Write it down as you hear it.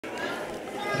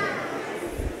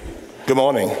Good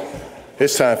morning.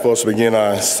 It's time for us to begin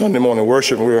our Sunday morning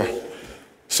worship. We're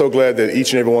so glad that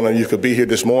each and every one of you could be here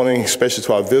this morning, especially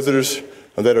to our visitors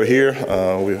that are here.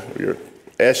 We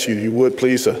ask you would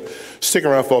please stick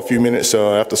around for a few minutes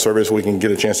after service so we can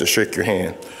get a chance to shake your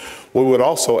hand. We would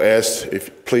also ask,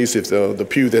 if the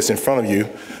pew that's in front of you,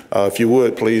 if you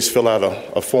would please fill out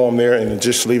a form there and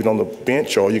just leave it on the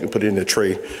bench, or you can put it in the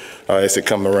tray as it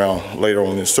comes around later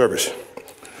on in the service.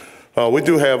 We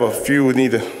do have a few we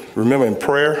need to remember in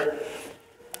prayer.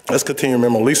 Let's continue to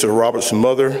remember Lisa Roberts'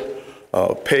 mother,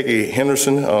 Peggy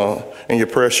Henderson. In your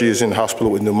prayer, she is in the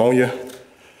hospital with pneumonia.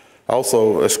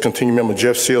 Also, let's continue to remember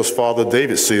Jeff Seals' father,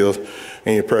 David Seals.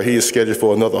 In your prayer, he is scheduled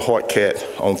for another heart cath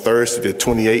on Thursday, the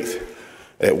 28th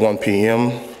at 1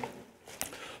 p.m.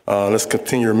 Let's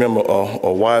continue to remember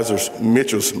Wiser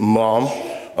Mitchell's mom,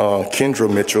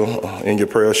 Kendra Mitchell. In your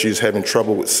prayer, she's having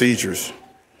trouble with seizures.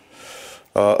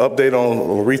 Update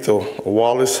on Aretha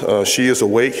Wallace. She is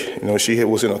awake. She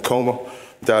was in a coma,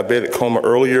 diabetic coma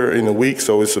earlier in the week,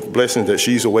 so it's a blessing that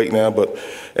she's awake now. But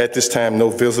at this time, no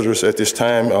visitors at this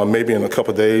time. Maybe in a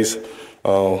couple of days,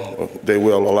 they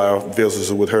will allow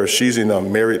visitors with her. She's in a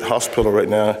Marriott Hospital right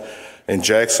now in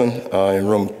Jackson, in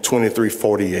room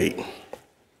 2348.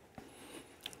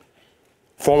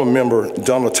 Former member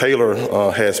Donna Taylor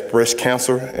has breast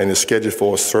cancer and is scheduled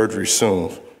for surgery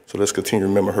soon. So let's continue to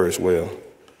remember her as well.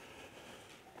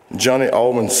 Johnny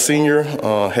Allman Sr.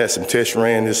 had some tests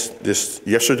ran this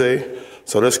yesterday.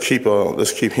 So let's keep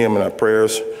him in our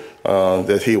prayers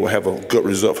that he will have a good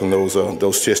result from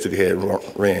those tests that he had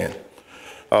ran.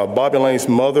 Bobby Lane's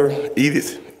mother,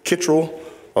 Edith Kittrell,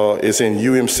 is in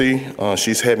UMC.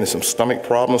 She's having some stomach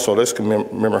problems, so let's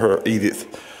remember her, Edith,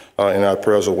 in our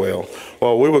prayers as well.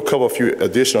 Well, we will cover a few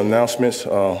additional announcements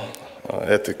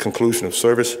at the conclusion of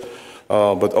service.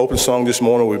 But the open song this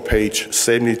morning will be page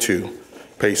 72.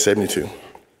 Page 72.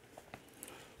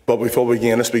 But before we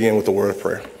begin, let's begin with the word of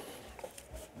prayer.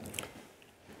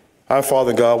 Our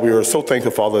Father God, we are so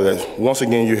thankful, Father, that once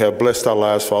again you have blessed our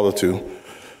lives, Father, to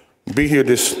be here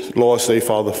this Lord's Day,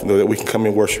 Father, that we can come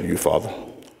and worship you, Father.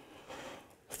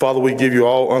 Father, we give you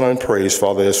all honor and praise,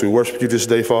 Father, as we worship you this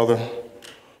day, Father.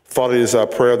 Father, it is our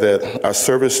prayer that our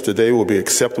service today will be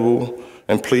acceptable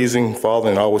and pleasing, Father,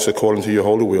 and always according to your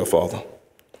holy will, Father.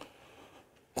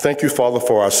 Thank you, Father,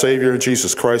 for our Savior,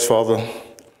 Jesus Christ, Father.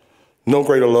 No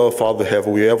greater love, Father, have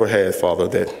we ever had, Father,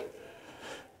 that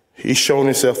he's shown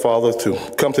himself, Father, to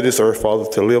come to this earth, Father,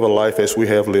 to live a life as we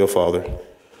have lived, Father.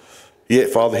 Yet,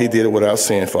 Father, he did it without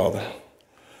sin, Father.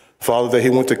 Father, that he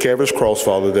went to Calvary's cross,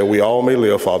 Father, that we all may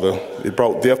live, Father. It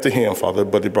brought death to him, Father,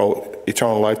 but it brought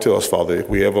eternal life to us, Father, if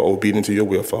we ever obedient to your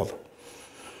will, Father.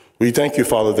 We thank you,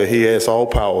 Father, that he has all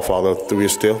power, Father, through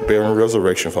his death, burial, and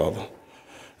resurrection, Father.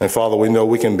 And, Father, we know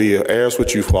we can be heirs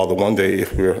with you, Father, one day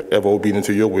if we're ever obedient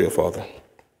to your will, Father.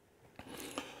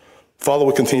 Father,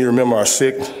 we continue to remember our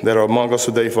sick that are among us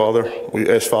today, Father. We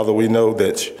ask, Father, we know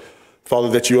that, Father,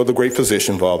 that you are the great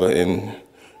physician, Father, and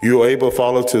you are able,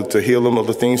 Father, to heal them of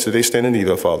the things that they stand in need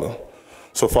of, Father.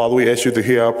 So, Father, we ask you to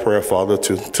hear our prayer, Father,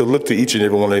 to look to each and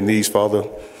every one of their needs, Father.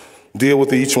 Deal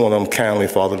with each one of them kindly,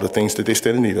 Father, the things that they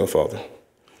stand in need of, Father.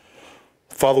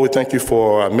 Father, we thank you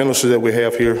for our ministers that we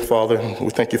have here, Father. We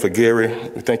thank you for Gary.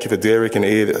 We thank you for Derek and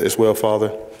Ed as well,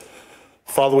 Father.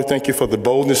 Father, we thank you for the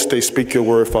boldness they speak your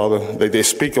word, Father. They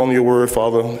speak on your word,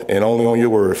 Father, and only on your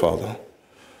word, Father.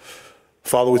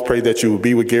 Father, we pray that you will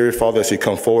be with Gary, Father, as he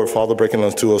come forward, Father, breaking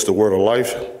unto us the word of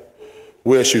life.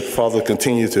 We ask you, Father,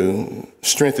 continue to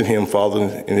strengthen him,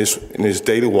 Father, in his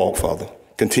daily walk, Father.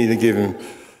 Continue to give him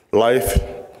life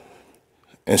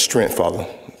and strength, Father.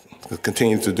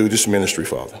 Continue to do this ministry,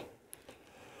 Father.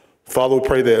 Father, we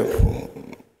pray that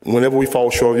whenever we fall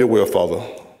short of your will, Father,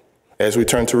 as we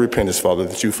turn to repentance, Father,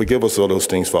 that you forgive us of those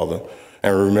things, Father,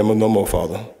 and remember no more,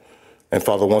 Father. And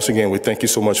Father, once again, we thank you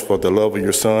so much for the love of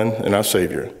your Son and our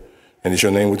Savior. And it's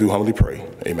your name we do humbly pray.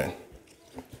 Amen.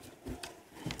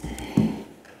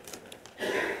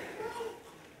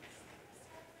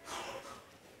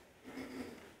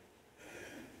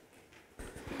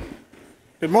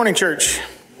 Good morning, church.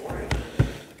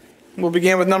 We'll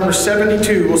begin with number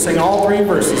 72. We'll sing all three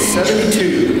verses.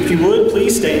 72. If you would,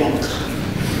 please stand.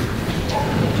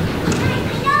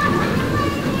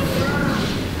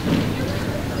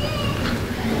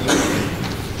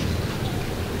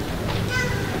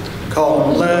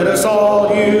 Come, let us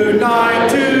all unite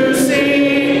to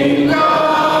sing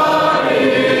God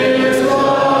is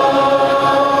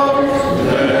love.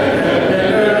 Let heaven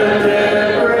and earth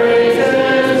their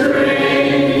praises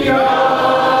bring.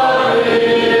 God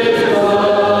is love.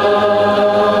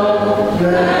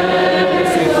 Let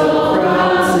us go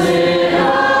from sin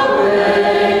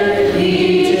away,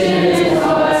 each in his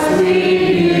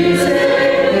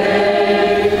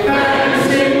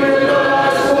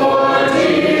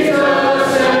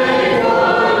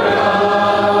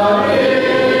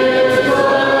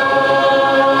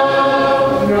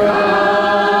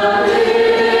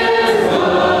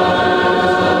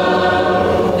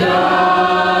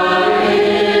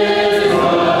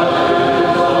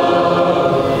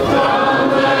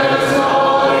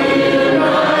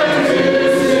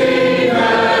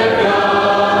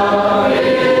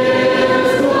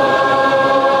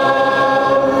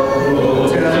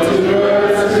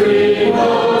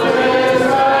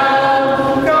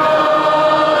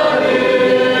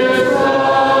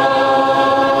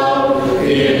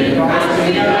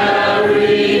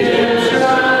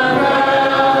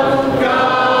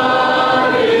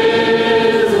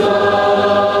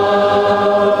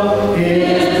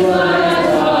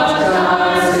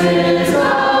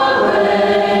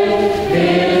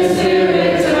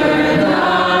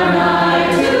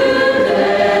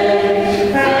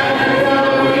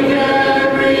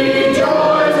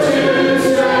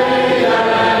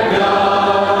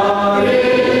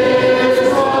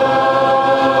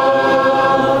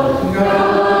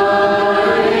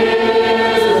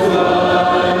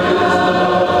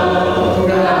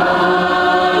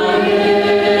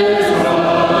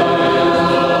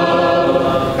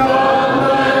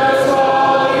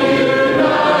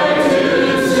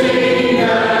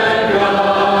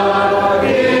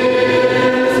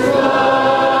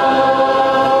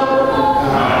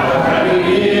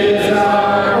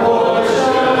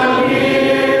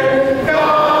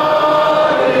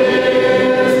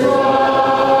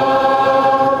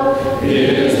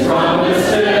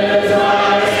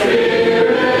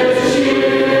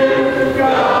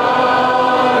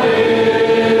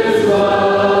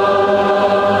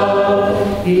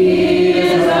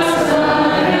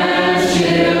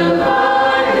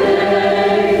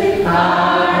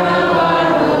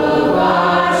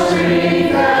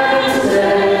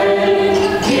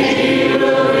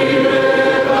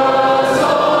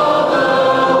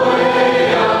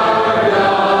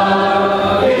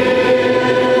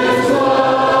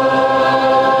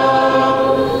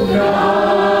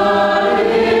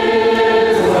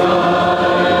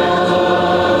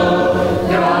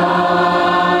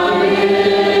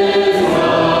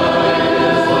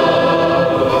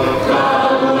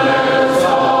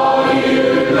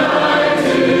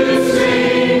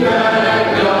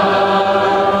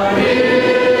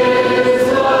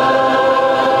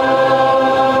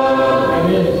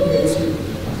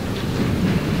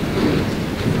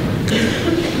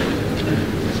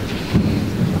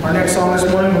Our next song this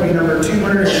morning will be number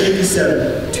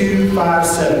 257,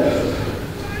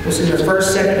 257. We'll sing the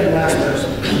first, second, and last verse.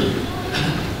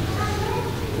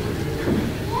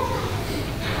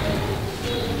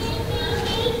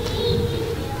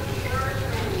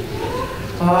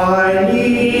 I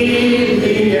need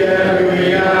thee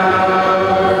every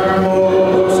hour,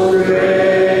 most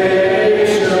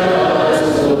gracious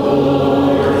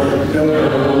Lord.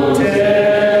 No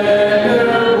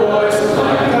tender voice of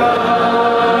my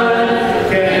God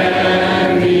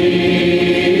can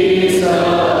be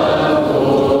supported.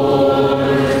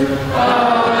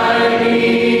 I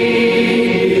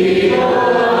need thee,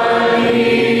 oh, I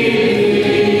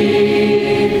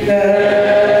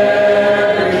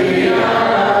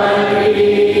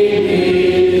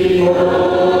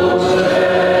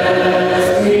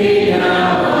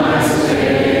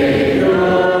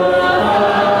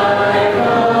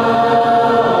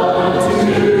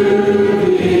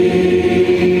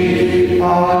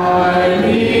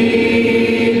need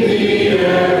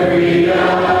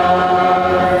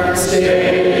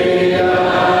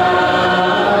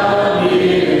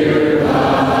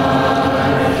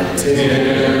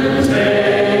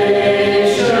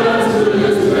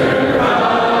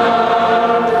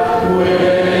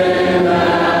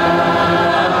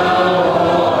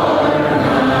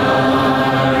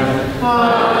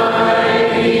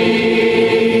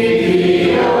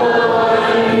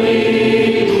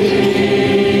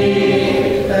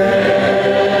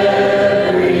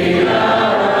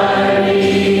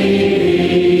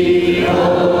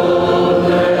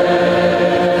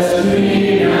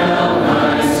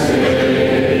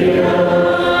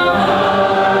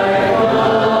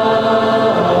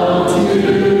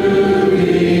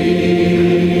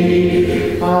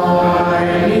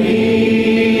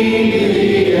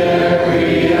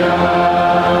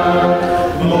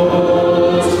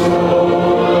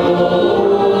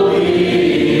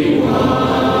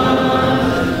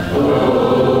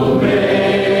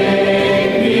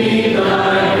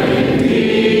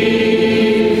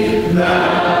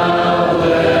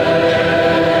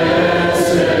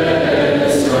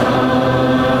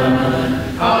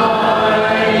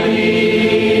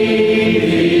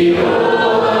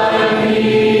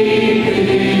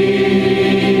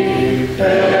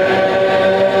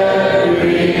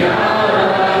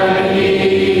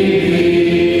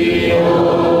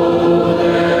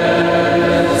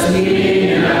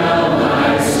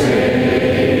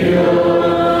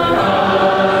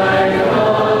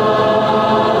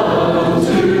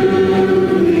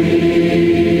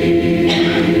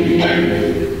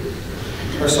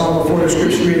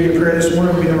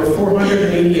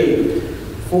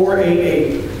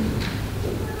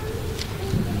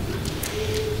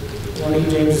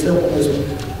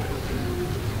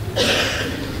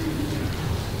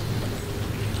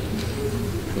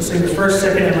We'll sing the first,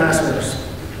 second, and last verse.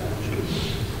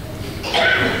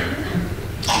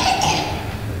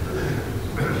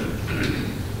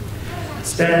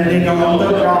 Standing on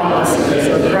the promises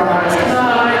of Christ,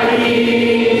 my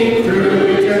King,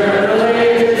 through eternal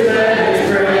ages let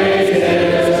His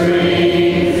praises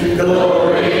ring.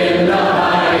 Glory in the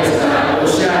highest, I will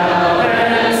shout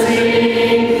and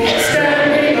sing.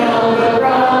 Standing on the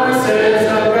promises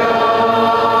of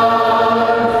God,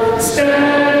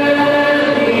 standing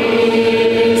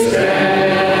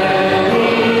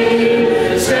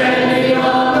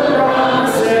on the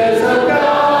promises of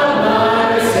God,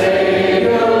 my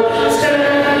Savior,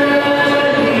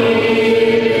 standing.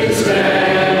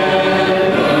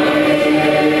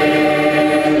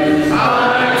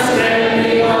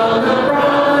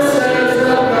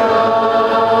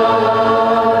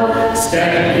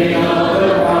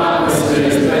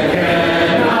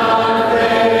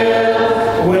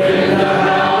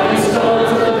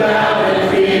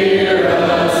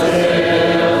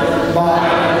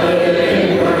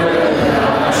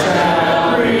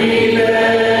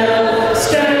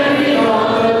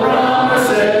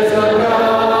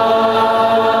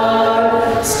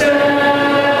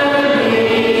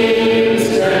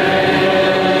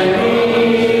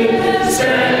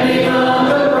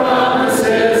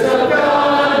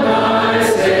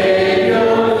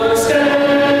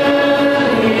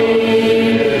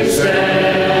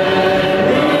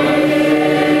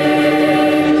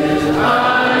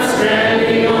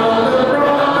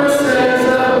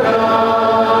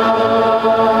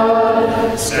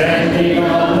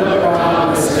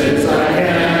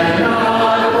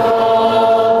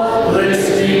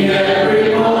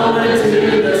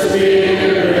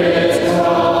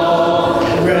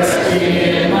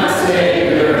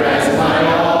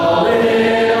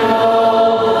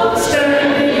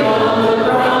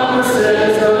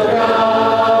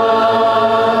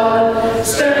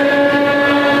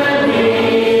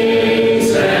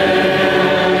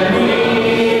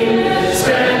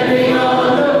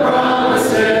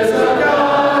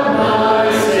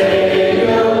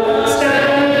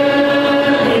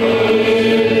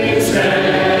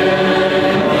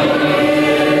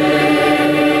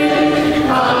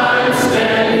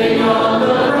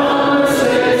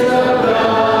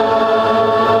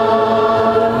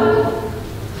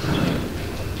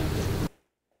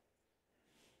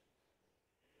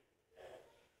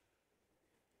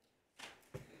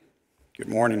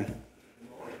 Morning.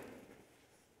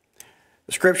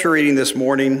 The scripture reading this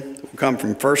morning will come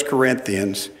from 1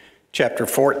 Corinthians chapter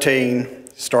 14,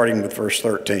 starting with verse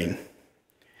 13.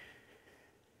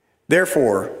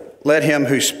 Therefore, let him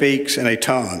who speaks in a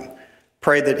tongue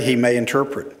pray that he may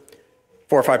interpret.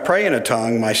 For if I pray in a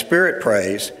tongue, my spirit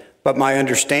prays, but my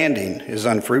understanding is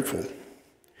unfruitful.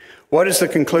 What is the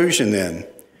conclusion then?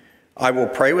 I will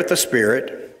pray with the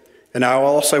spirit, and I will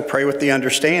also pray with the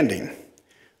understanding.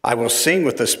 I will sing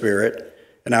with the spirit,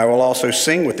 and I will also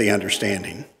sing with the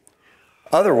understanding.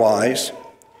 Otherwise,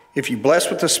 if you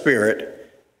bless with the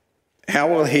spirit, how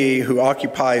will he who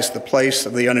occupies the place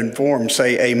of the uninformed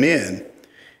say amen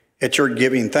at your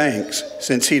giving thanks,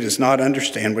 since he does not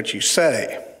understand what you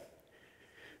say?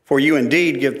 For you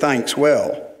indeed give thanks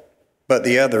well, but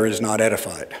the other is not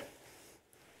edified.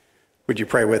 Would you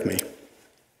pray with me?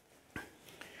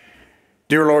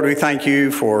 Dear Lord, we thank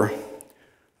you for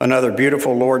another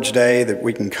beautiful Lord's Day that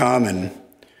we can come and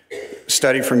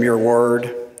study from your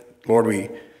word. Lord, we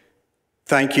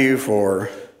thank you for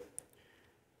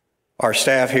our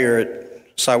staff here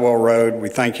at Sywell Road. We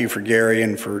thank you for Gary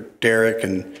and for Derek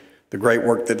and the great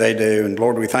work that they do. And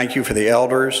Lord, we thank you for the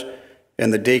elders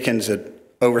and the deacons that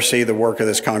oversee the work of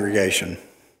this congregation.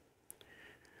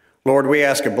 Lord, we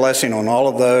ask a blessing on all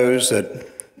of those that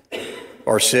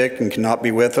are sick and cannot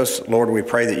be with us. Lord, we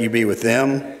pray that you be with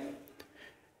them.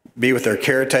 Be with their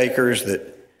caretakers,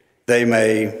 that they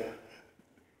may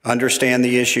understand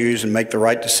the issues and make the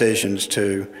right decisions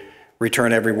to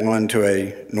return everyone to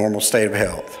a normal state of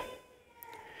health.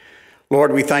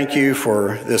 Lord, we thank you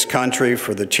for this country,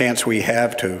 for the chance we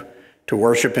have to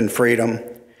worship in freedom.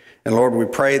 And Lord, we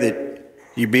pray that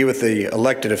you be with the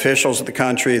elected officials of the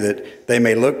country, that they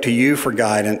may look to you for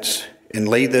guidance and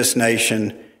lead this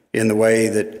nation in the way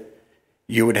that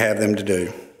you would have them to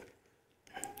do.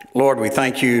 Lord, we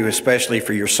thank you especially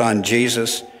for your son,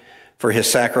 Jesus, for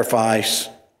his sacrifice,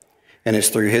 and it's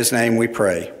through his name we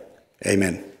pray.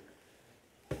 Amen.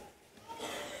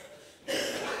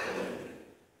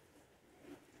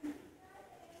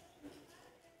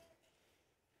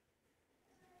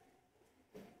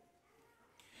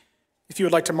 If you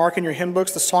would like to mark in your hymn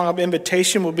books, the song of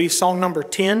invitation will be song number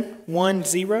 10.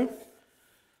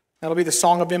 That'll be the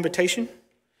song of invitation.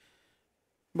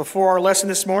 Before our lesson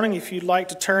this morning, if you'd like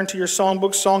to turn to your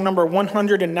songbook, song number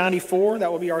 194,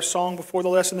 that will be our song before the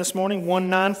lesson this morning,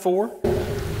 194.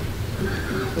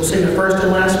 We'll sing the first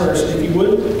and last verse. If you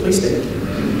would, please stand.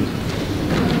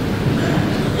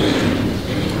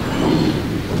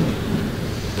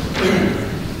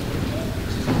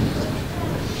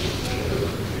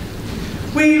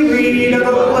 We read of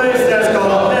a place that's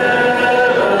called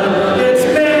heaven. It's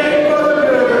made for the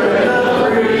good and the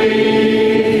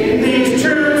free. These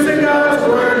truths in God's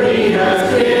word He has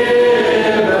given.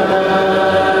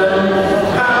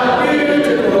 How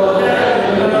beautiful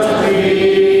heaven must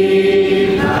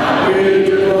be. How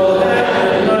beautiful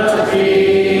heaven must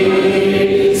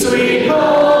be. Sweet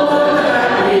home,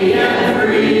 happy and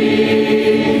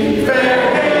free. Fair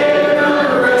haven of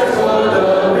rest for the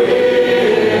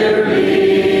weary.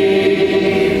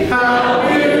 How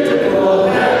beautiful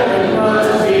heaven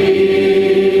must be.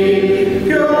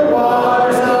 Pure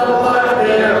waters of life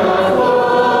there are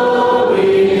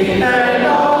flowing, and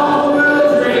all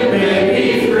will drink may be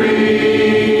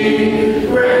free.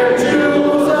 Where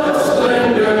jewels of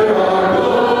splendor are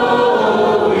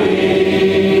glowing.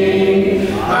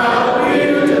 How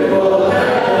beautiful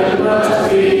heaven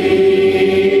must be.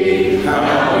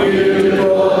 How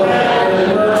beautiful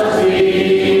heaven must be.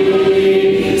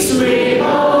 Sweet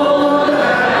home,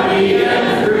 happy and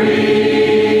free.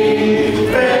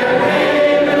 Fair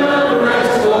haven of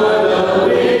rest for the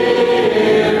weary.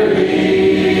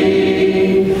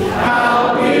 How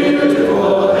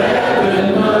beautiful heaven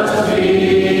must be.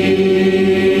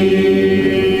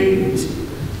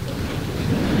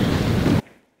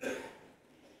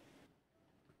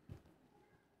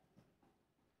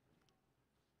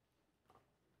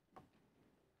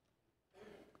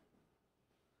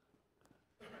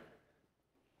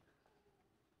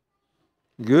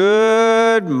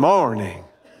 Good morning.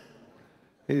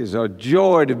 It is a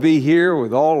joy to be here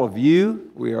with all of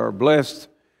you. We are blessed,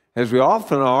 as we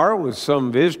often are, with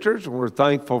some visitors, and we're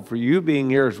thankful for you being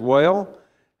here as well.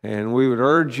 And we would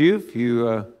urge you,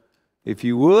 if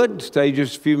you would, stay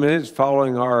just a few minutes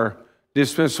following our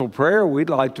dismissal prayer. We'd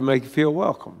like to make you feel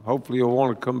welcome. Hopefully you'll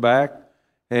want to come back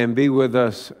and be with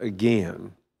us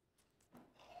again.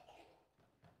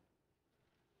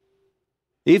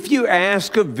 If you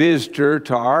ask a visitor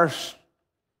to our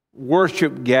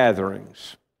worship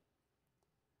gatherings,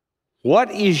 what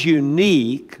is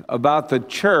unique about the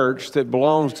church that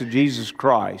belongs to Jesus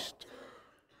Christ?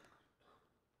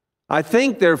 I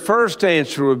think their first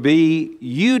answer would be,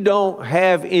 you don't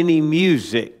have any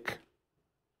music.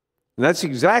 And that's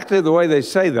exactly the way they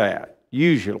say that,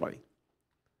 usually.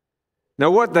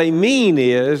 Now, what they mean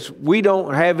is, we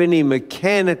don't have any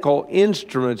mechanical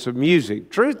instruments of music.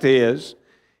 Truth is,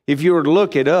 if you were to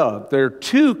look it up, there are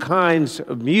two kinds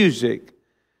of music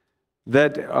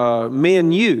that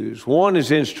men use. One is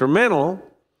instrumental,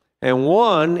 and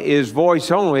one is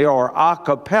voice only or a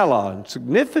cappella. And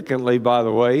significantly, by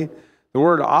the way, the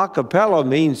word a cappella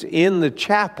means in the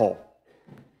chapel,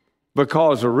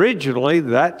 because originally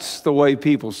that's the way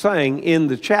people sang, in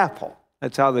the chapel.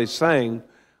 That's how they sang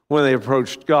when they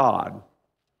approached God.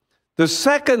 The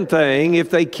second thing, if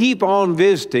they keep on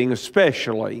visiting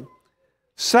especially,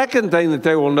 second thing that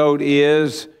they will note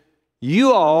is,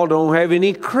 you all don't have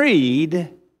any creed,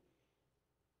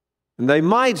 and they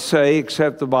might say,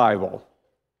 except the Bible.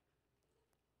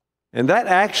 And that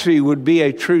actually would be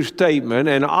a true statement,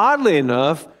 and oddly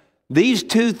enough, these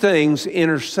two things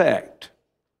intersect.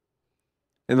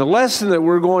 And the lesson that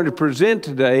we're going to present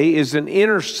today is an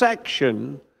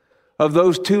intersection of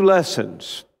those two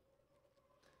lessons.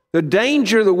 The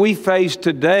danger that we face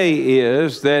today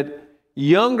is that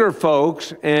younger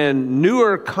folks and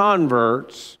newer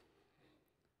converts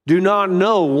do not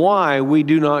know why we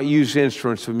do not use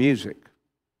instruments of music.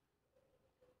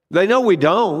 They know we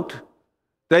don't.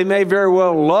 They may very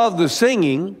well love the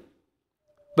singing,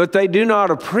 but they do not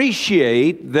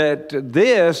appreciate that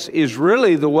this is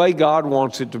really the way God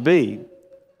wants it to be.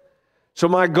 So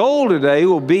my goal today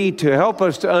will be to help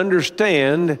us to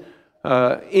understand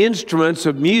instruments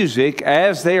of music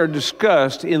as they are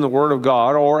discussed in the Word of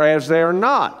God, or as they are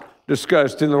not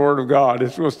discussed in the Word of God,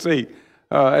 as we'll see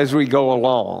as we go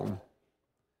along.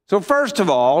 So first of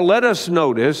all, let us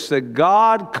notice that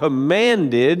God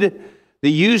commanded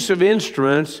the use of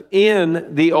instruments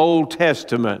in the Old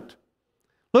Testament.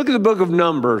 Look at the book of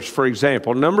Numbers, for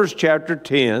example. Numbers chapter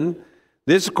 10.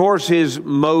 This, of course, is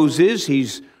Moses.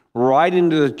 He's writing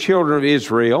to the children of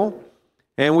Israel.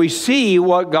 And we see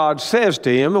what God says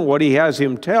to him and what he has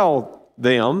him tell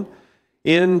them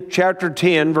in chapter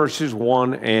 10, verses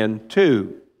 1 and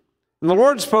 2. And the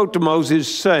Lord spoke to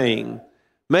Moses, saying,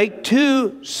 make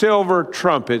 2 silver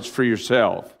trumpets for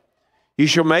yourself. You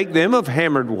shall make them of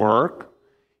hammered work.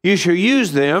 You shall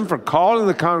use them for calling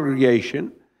the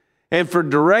congregation and for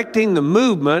directing the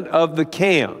movement of the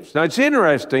camps. Now, it's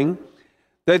interesting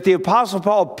that the Apostle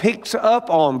Paul picks up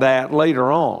on that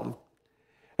later on.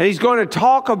 And he's going to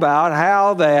talk about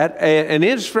how that an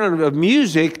instrument of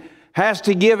music has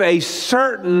to give a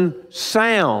certain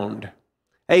sound,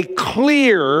 a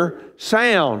clear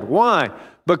sound. Why?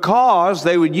 Because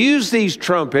they would use these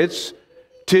trumpets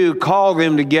to call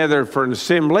them together for an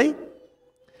assembly.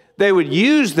 They would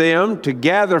use them to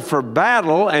gather for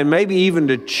battle and maybe even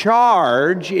to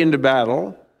charge into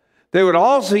battle. They would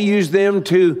also use them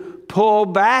to pull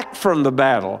back from the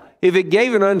battle. If it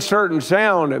gave an uncertain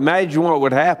sound, imagine what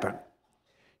would happen.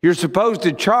 You're supposed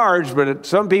to charge, but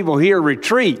some people here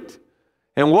retreat.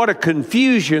 And what a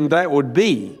confusion that would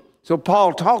be. So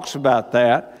Paul talks about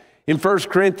that in 1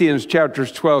 Corinthians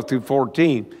chapters 12 through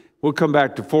 14. We'll come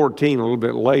back to 14 a little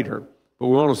bit later, but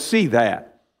we want to see that.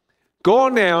 Go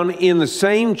on down in the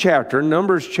same chapter,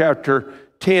 Numbers chapter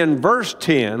 10, verse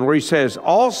 10, where he says,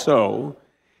 also,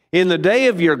 in the day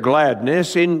of your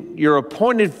gladness, in your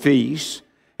appointed feasts,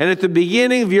 and at the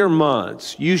beginning of your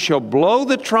months, you shall blow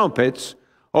the trumpets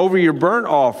over your burnt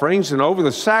offerings and over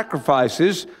the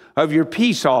sacrifices of your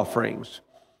peace offerings.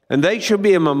 And they shall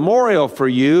be a memorial for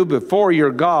you before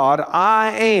your God.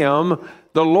 I am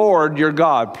the Lord your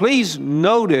God. Please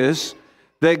notice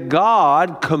that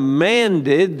God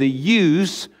commanded the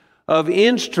use of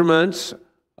instruments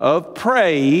of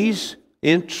praise,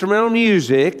 instrumental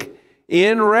music,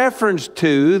 in reference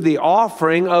to the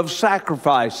offering of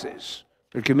sacrifices.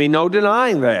 There can be no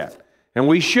denying that, and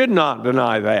we should not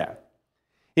deny that.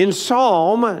 In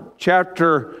Psalm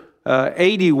chapter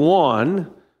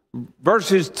 81,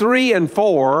 verses 3 and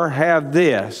 4 have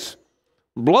this: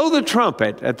 blow the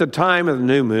trumpet at the time of the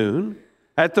new moon,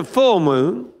 at the full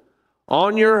moon,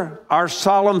 on our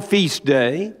solemn feast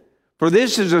day, for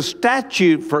this is a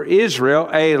statute for Israel,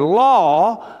 a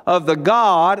law of the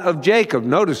God of Jacob.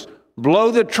 Notice,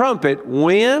 blow the trumpet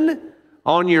when?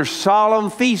 On your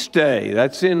solemn feast day.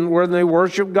 That's when they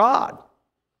worship God.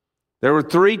 There were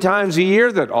 3 times a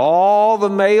year that all the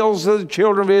males of the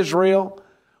children of Israel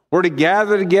were to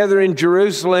gather together in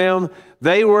Jerusalem.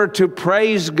 They were to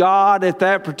praise God at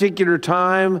that particular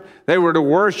time. They were to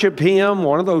worship Him.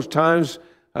 One of those times,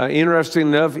 interesting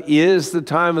enough, is the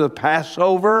time of the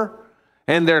Passover,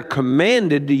 and they're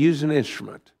commanded to use an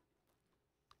instrument.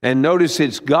 And notice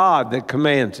it's God that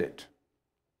commands it.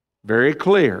 Very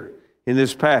clear in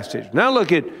this passage. Now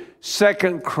look at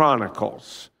 2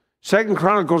 Chronicles. 2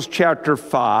 Chronicles chapter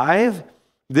 5.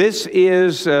 This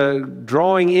is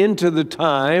drawing into the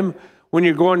time when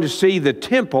you're going to see the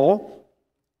temple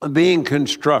being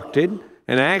constructed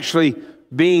and actually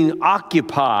being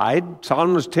occupied.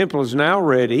 Solomon's temple is now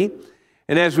ready.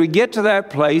 And as we get to that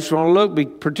place, we want to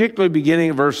look particularly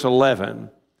beginning at verse 11.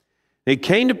 It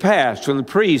came to pass when the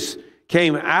priests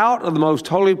came out of the most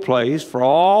holy place, for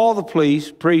all the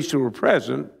priests who were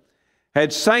present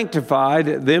had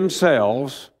sanctified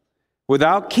themselves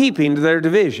without keeping to their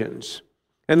divisions.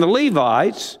 And the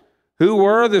Levites, who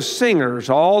were the singers,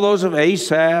 all those of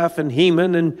Asaph and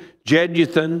Heman and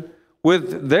Jeduthun,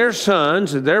 with their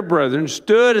sons and their brethren,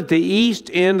 stood at the east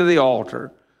end of the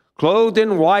altar, clothed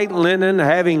in white linen,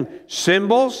 having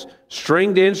cymbals,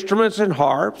 stringed instruments, and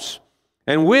harps,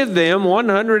 and with them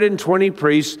 120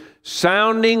 priests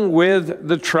sounding with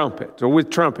the trumpet, or with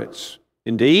trumpets.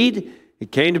 Indeed,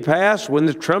 it came to pass when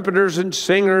the trumpeters and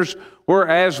singers were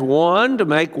as one to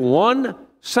make one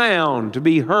sound to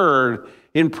be heard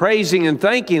in praising and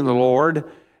thanking the Lord,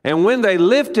 and when they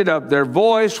lifted up their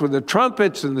voice with the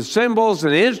trumpets and the cymbals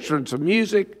and instruments of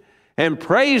music, and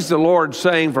praised the Lord,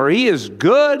 saying, for he is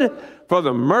good,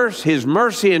 for his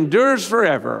mercy endures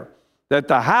forever, that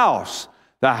the house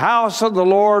of the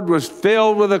Lord was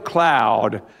filled with a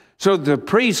cloud, so that the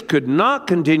priest could not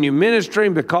continue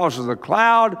ministering because of the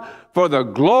cloud, for the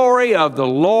glory of the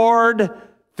Lord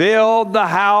filled the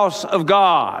house of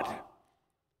God.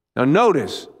 Now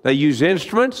notice, they use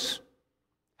instruments.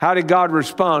 How did God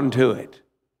respond to it?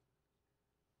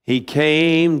 He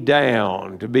came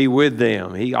down to be with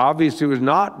them. He obviously was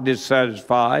not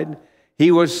dissatisfied.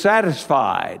 He was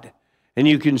satisfied. And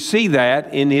you can see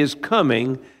that in his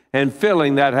coming and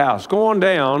filling that house. Go on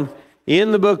down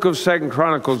in the book of 2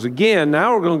 Chronicles again.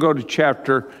 Now we're going to go to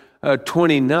chapter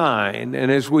 29.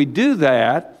 And as we do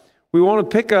that, we want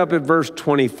to pick up at verse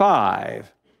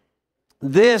 25.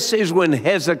 This is when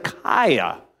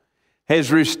Hezekiah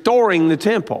is restoring the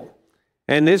temple.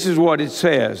 And this is what it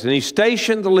says. And he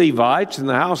stationed the Levites in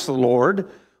the house of the Lord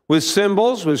with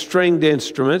cymbals, with stringed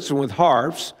instruments, and with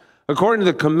harps, according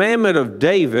to the commandment of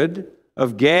David,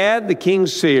 of Gad the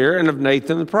king's seer, and of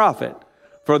Nathan the prophet.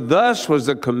 For thus was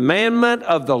the commandment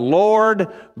of the Lord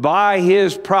by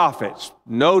his prophets.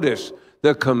 Notice,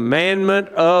 the commandment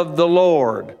of the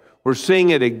Lord. We're seeing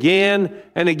it again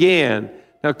and again.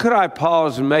 Now, could I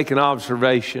pause and make an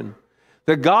observation?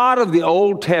 The God of the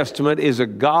Old Testament is a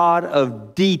God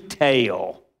of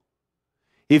detail.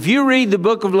 If you read the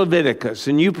book of Leviticus,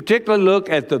 and you particularly look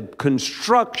at the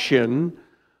construction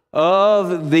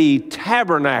of the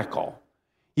tabernacle,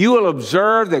 you will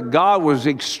observe that God was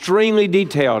extremely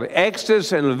detailed.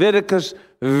 Exodus and Leviticus,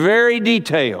 very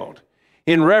detailed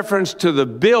in reference to the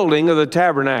building of the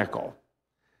tabernacle.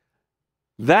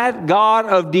 That God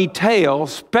of detail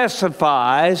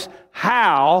specifies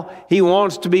how he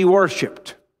wants to be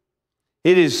worshiped.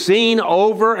 It is seen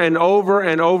over and over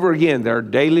and over again. There are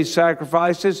daily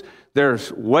sacrifices.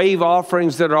 There's wave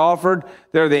offerings that are offered.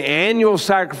 There are the annual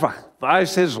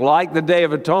sacrifices like the Day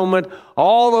of Atonement.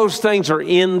 All those things are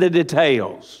in the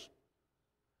details.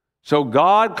 So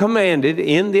God commanded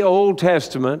in the Old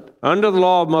Testament, under the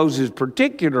law of Moses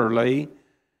particularly,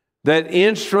 that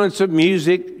instruments of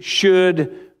music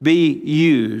should be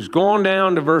used. Go on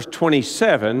down to verse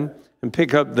 27 and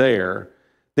pick up there.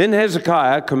 Then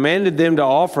Hezekiah commanded them to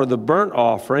offer the burnt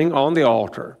offering on the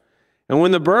altar. And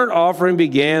when the burnt offering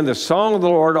began, the song of the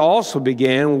Lord also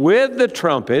began with the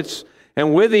trumpets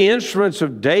and with the instruments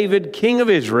of David, king of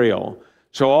Israel.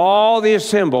 So all the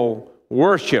assembly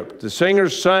worshiped. The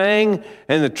singers sang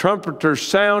and the trumpeters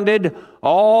sounded.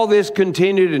 All this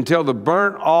continued until the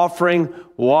burnt offering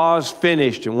was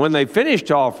finished. And when they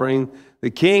finished offering, the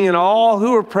king and all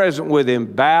who were present with him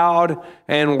bowed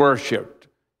and worshiped.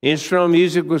 Instrumental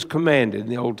music was commanded in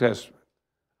the Old Testament.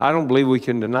 I don't believe we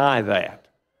can deny that.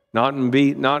 Not and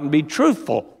be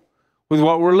truthful with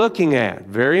what we're looking at.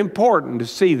 Very important to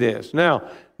see this. Now,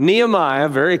 Nehemiah,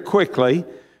 very quickly,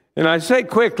 and I say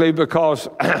quickly because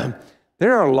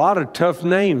there are a lot of tough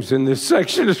names in this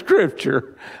section of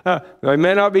Scripture. They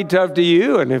may not be tough to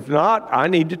you, and if not, I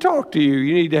need to talk to you.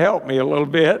 You need to help me a little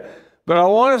bit. But I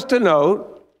want us to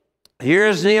note,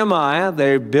 here's Nehemiah.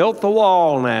 They built the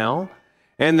wall now,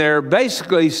 and they're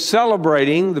basically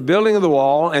celebrating the building of the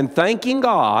wall and thanking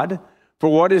God for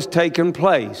what has taken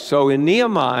place. So in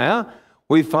Nehemiah,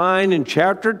 we find in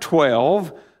chapter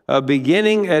 12,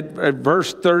 beginning at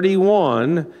verse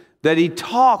 31, that he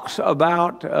talks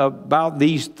about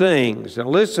these things. And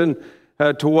listen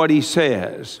to what he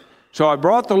says. So I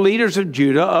brought the leaders of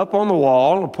Judah up on the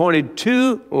wall, appointed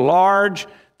 2 large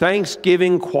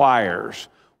thanksgiving choirs.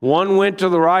 One went to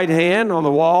the right hand on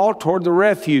the wall toward the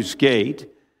refuse gate.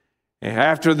 And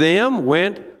after them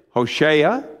went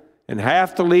Hoshea and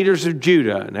half the leaders of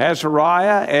Judah, and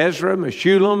Azariah, Ezra,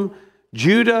 Meshullam,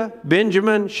 Judah,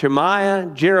 Benjamin,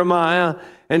 Shemaiah, Jeremiah,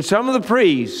 and some of the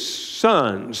priests'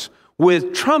 sons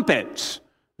with trumpets.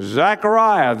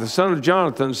 Zechariah, the son of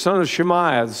Jonathan, the son of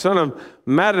Shemaiah, the son of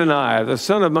Mattaniah, the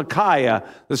son of Micaiah,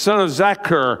 the son of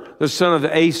Zachar, the son of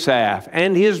Asaph,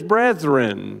 and his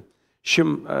brethren.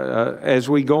 As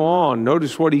we go on,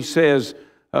 notice what he says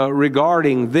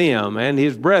regarding them and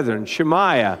his brethren.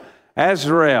 Shemaiah,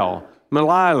 Azarel,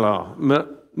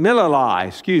 Milalai,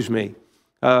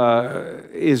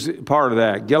 is part of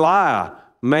that. Giliah,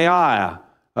 Maiah,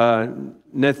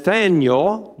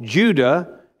 Nathaniel,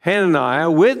 Judah, Hananiah,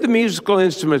 with the musical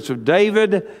instruments of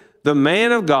David, the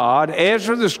man of God.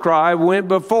 Ezra the scribe went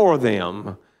before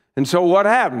them. And so what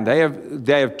happened? They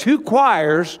have 2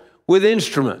 choirs with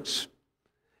instruments.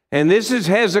 And this is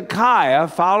Hezekiah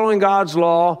following God's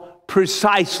law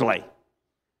precisely.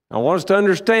 I want us to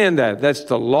understand that. That's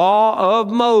the law of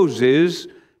Moses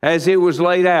as it was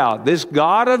laid out. This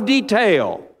God of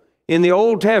detail in the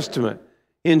Old Testament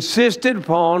insisted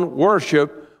upon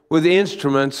worship with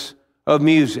instruments of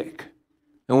music.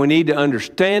 And we need to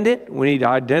understand it. We need to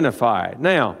identify it.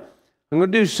 Now, I'm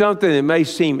going to do something that may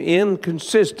seem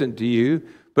inconsistent to you,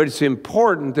 but it's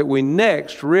important that we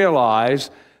next realize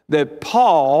that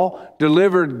Paul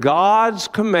delivered God's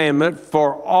commandment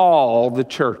for all the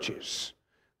churches.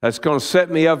 That's going to set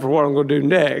me up for what I'm going to do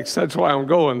next. That's why I'm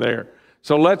going there.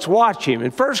 So let's watch him.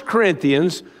 In 1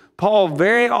 Corinthians, Paul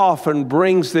very often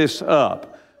brings this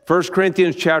up. 1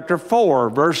 Corinthians chapter 4,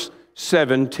 verse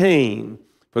 17.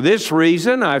 For this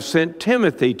reason I've sent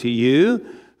Timothy to you,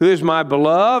 who is my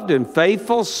beloved and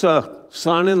faithful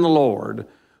son in the Lord,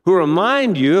 who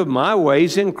remind you of my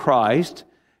ways in Christ,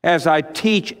 as I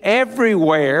teach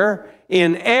everywhere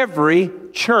in every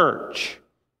church.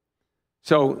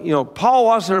 So, Paul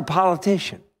wasn't a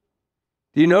politician.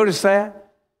 Do you notice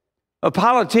that? A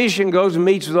politician goes and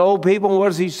meets with old people, and what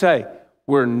does he say?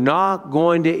 We're not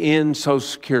going to end Social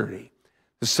Security.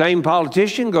 The same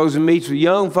politician goes and meets with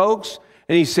young folks,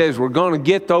 and he says, we're going to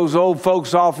get those old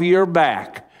folks off of your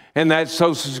back, and that's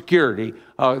Social Security.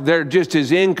 They're just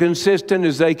as inconsistent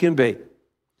as they can be.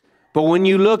 But when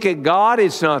you look at God,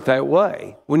 it's not that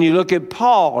way. When you look at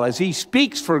Paul, as he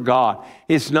speaks for God,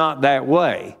 it's not that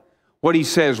way. What he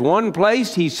says one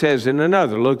place, he says in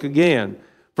another. Look again.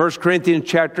 1 Corinthians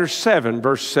chapter 7,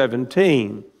 verse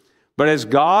 17. But as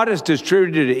God has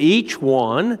distributed to each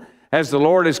one, as the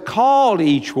Lord has called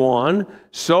each one,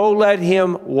 so let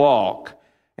him walk.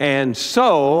 And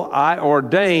so I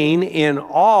ordain in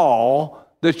all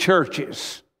the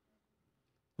churches.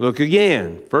 Look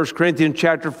again, 1 Corinthians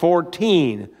chapter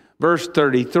 14, verse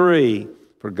 33.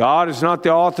 For God is not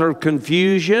the author of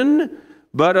confusion,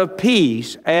 but of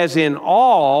peace, as in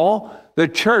all the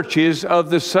churches of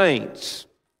the saints.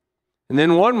 And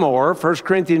then one more, 1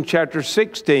 Corinthians chapter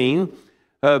 16,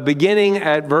 beginning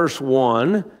at verse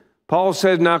 1. Paul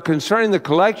says, now concerning the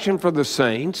collection for the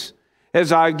saints,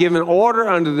 as I have given order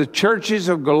unto the churches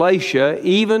of Galatia,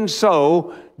 even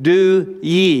so do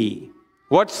ye.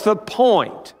 What's the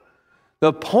point?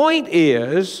 The point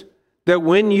is that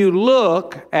when you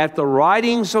look at the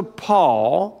writings of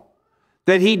Paul,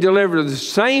 that he delivered the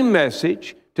same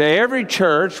message to every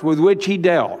church with which he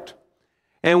dealt.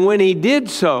 And when he did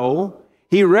so,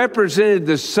 he represented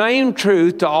the same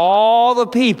truth to all the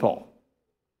people.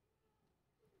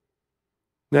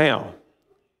 Now,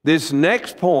 this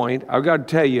next point, I've got to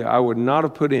tell you, I would not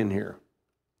have put in here.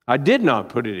 I did not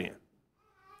put it in.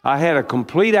 I had a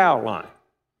complete outline.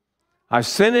 I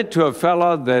sent it to a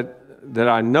fellow that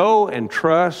I know and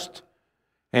trust,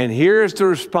 and here's the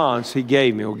response he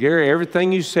gave me. Well, Gary,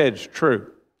 everything you said is true,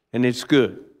 and it's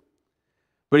good.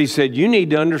 But he said, you need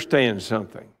to understand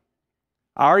something.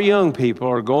 Our young people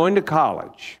are going to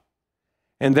college,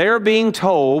 and they're being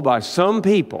told by some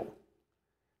people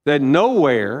that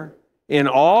nowhere in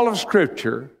all of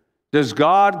Scripture does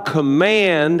God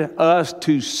command us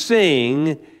to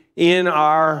sing in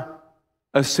our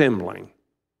assembling.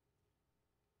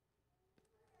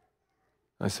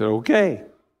 I said, okay,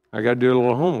 I got to do a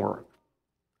little homework.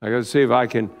 I got to see if I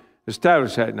can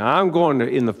establish that. Now,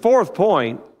 in the fourth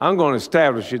point, I'm going to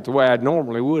establish it the way I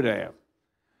normally would have.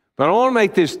 But I want to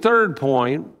make this third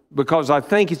point because I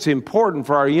think it's important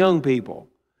for our young people.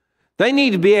 They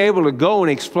need to be able to go and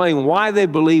explain why they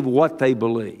believe what they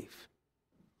believe.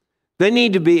 They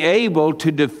need to be able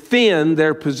to defend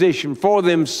their position for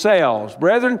themselves.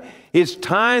 Brethren, it's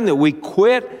time that we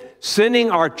quit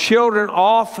sending our children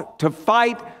off to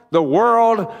fight the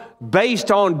world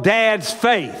based on dad's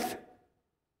faith.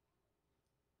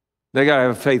 They got to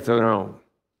have faith of their own.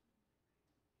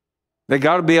 They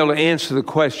got to be able to answer the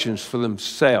questions for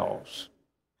themselves.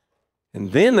 And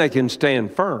then they can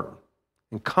stand firm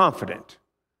and confident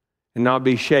and not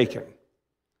be shaken.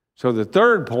 So the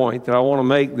third point that I want to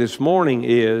make this morning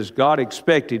is God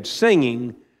expected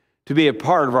singing to be a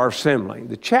part of our assembly.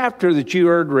 The chapter that you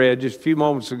heard read just a few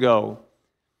moments ago,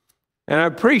 and I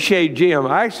appreciate Jim.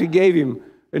 I actually gave him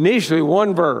initially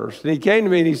one verse, and he came to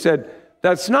me and he said,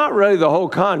 that's not really the whole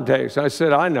context. I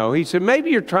said, I know. He said,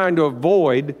 maybe you're trying to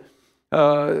avoid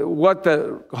what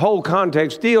the whole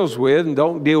context deals with and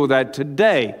don't deal with that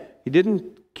today. He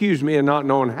didn't accuse me of not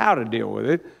knowing how to deal with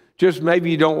it, just maybe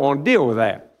you don't want to deal with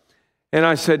that. And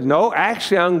I said, no,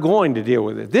 actually I'm going to deal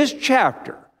with it. This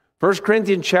chapter, 1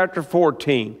 Corinthians chapter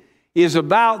 14, is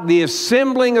about the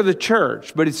assembling of the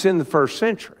church, but it's in the first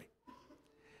century.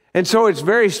 And so it's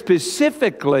very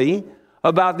specifically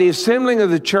about the assembling of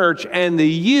the church and the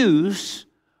use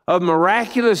of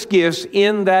miraculous gifts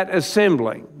in that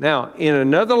assembling. Now, in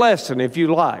another lesson, if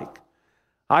you like,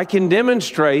 I can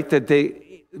demonstrate that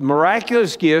the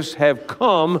miraculous gifts have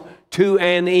come to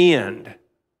an end.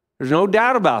 There's no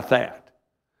doubt about that.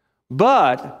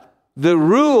 But the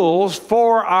rules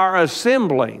for our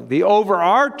assembling, the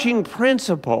overarching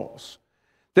principles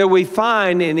that we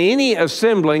find in any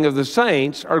assembling of the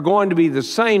saints are going to be the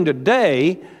same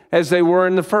today as they were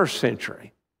in the first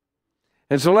century.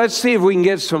 And so let's see if we can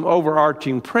get some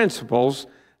overarching principles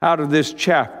out of this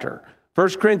chapter. 1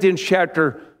 Corinthians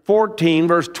chapter 14,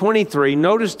 verse 23,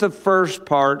 notice the first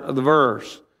part of the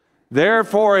verse.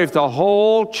 Therefore, if the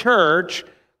whole church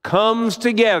comes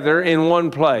together in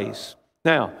one place.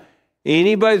 Now,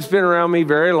 anybody that's been around me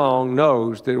very long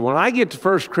knows that when I get to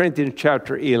 1 Corinthians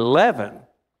chapter 11,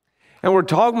 and we're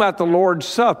talking about the Lord's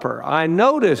Supper, I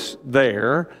notice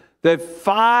there that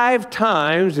 5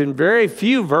 times in very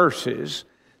few verses,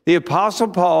 the Apostle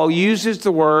Paul uses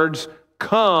the words,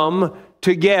 come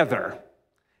together.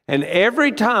 And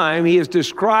every time he is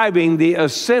describing the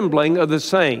assembling of the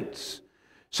saints.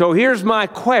 So here's my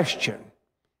question.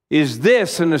 Is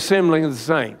this an assembling of the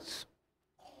saints?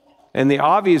 And the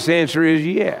obvious answer is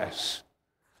yes.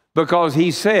 Because he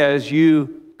says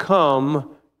you come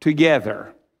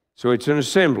together. So it's an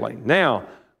assembly. Now,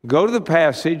 go to the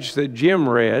passage that Jim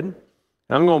read.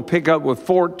 I'm going to pick up with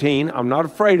 14. I'm not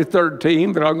afraid of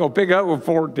 13, but I'm going to pick up with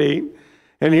 14.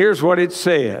 And here's what it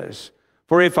says.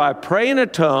 For if I pray in a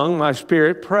tongue, my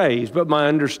spirit prays, but my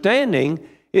understanding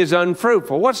is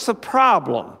unfruitful. What's the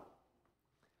problem?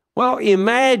 Well,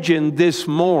 imagine this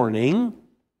morning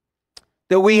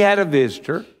that we had a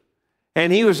visitor,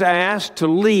 and he was asked to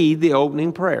lead the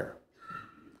opening prayer.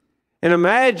 And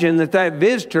imagine that that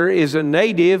visitor is a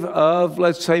native of,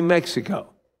 let's say, Mexico.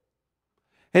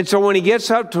 And so when he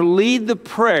gets up to lead the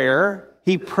prayer,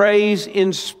 he prays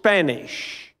in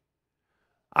Spanish.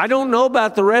 I don't know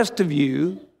about the rest of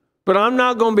you, but I'm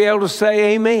not going to be able to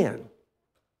say amen.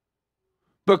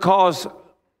 Because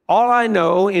all I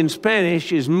know in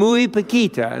Spanish is muy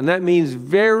poquita, and that means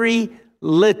very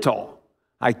little.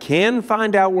 I can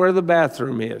find out where the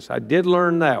bathroom is. I did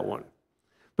learn that one.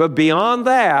 But beyond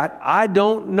that, I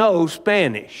don't know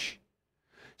Spanish.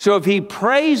 So if he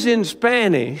prays in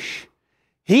Spanish,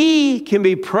 he can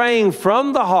be praying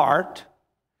from the heart.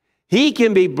 He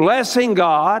can be blessing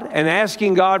God and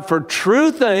asking God for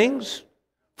true things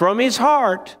from his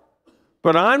heart.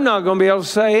 But I'm not going to be able to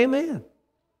say amen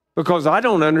because I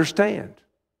don't understand.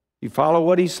 You follow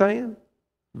what he's saying?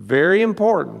 Very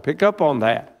important. Pick up on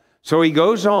that. So he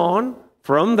goes on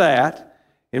from that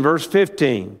in verse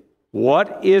 15.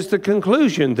 What is the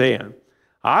conclusion then?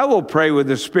 I will pray with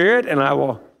the Spirit, and I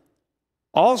will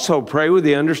also pray with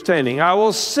the understanding. I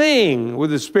will sing with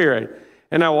the Spirit,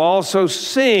 and I will also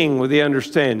sing with the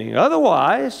understanding.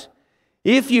 Otherwise,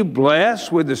 if you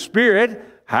bless with the Spirit,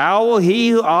 how will he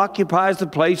who occupies the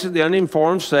place of the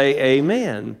uninformed say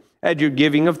amen at your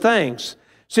giving of thanks,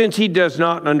 since he does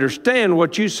not understand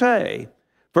what you say?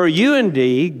 For you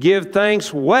indeed give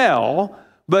thanks well,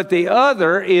 but the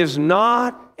other is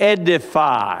not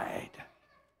edified.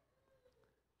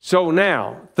 So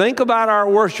now, think about our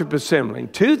worship assembling.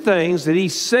 2 things that he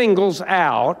singles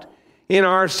out in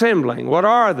our assembling. What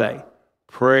are they?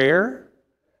 Prayer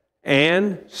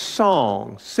and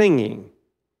song, singing.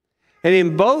 And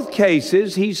in both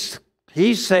cases,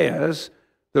 he says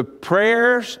the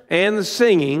prayers and the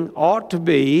singing ought to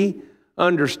be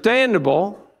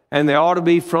understandable, and they ought to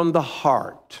be from the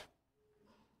heart.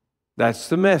 That's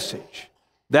the message.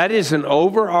 That is an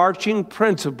overarching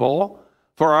principle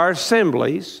for our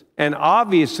assemblies And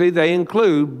obviously they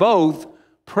include both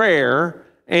prayer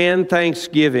and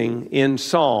thanksgiving in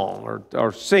song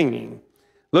or singing.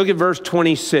 Look at verse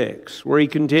 26 where he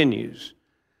continues.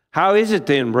 How is it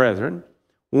then, brethren,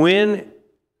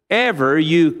 whenever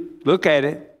you, look at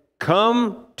it,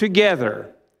 come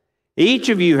together, each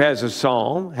of you has a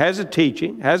psalm, has a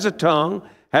teaching, has a tongue,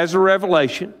 has a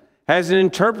revelation, has an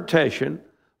interpretation,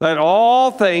 let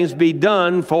all things be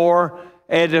done for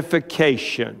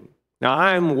edification. Now,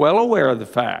 I'm well aware of the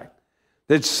fact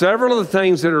that several of the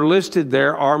things that are listed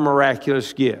there are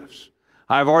miraculous gifts.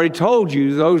 I've already told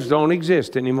you those don't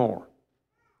exist anymore.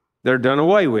 They're done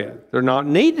away with. They're not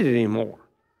needed anymore.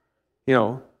 You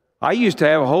know, I used to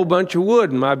have a whole bunch of wood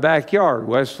in my backyard.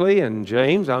 Wesley and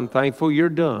James, I'm thankful you're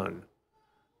done.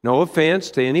 No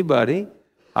offense to anybody.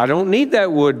 I don't need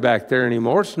that wood back there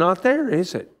anymore. It's not there,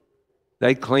 is it?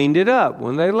 They cleaned it up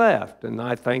when they left, and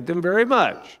I thank them very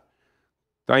much.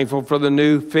 Thankful for the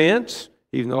new fence,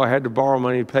 even though I had to borrow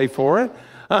money to pay for it.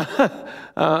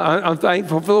 I'm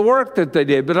thankful for the work that they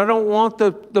did, but I don't want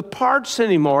the parts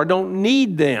anymore. I don't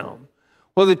need them.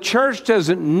 Well, the church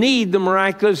doesn't need the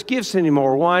miraculous gifts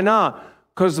anymore. Why not?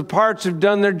 Because the parts have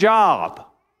done their job.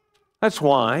 That's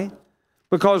why.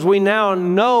 Because we now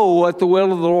know what the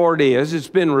will of the Lord is. It's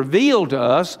been revealed to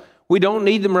us. We don't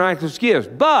need the miraculous gifts.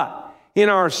 But in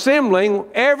our assembling,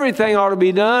 everything ought to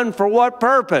be done for what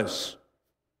purpose?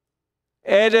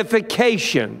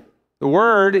 Edification. The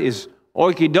word is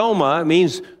oikodoma. It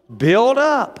means build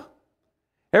up.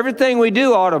 Everything we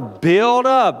do ought to build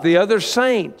up the other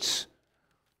saints.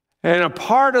 And a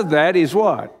part of that is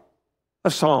what?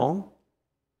 A song.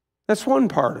 That's one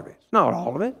part of it. It's not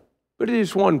all of it, but it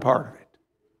is one part of it.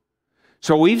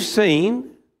 So we've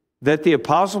seen that the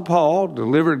Apostle Paul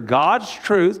delivered God's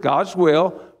truth, God's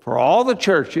will for all the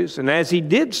churches. And as he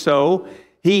did so,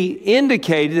 he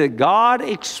indicated that God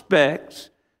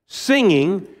expects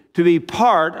singing to be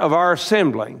part of our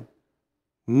assembling.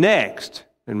 Next,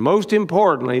 and most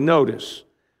importantly, notice,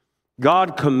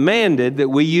 God commanded that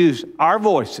we use our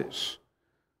voices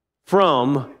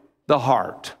from the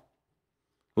heart.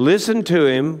 Listen to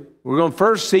him. We're going to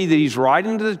first see that he's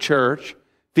writing to the church.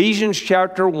 Ephesians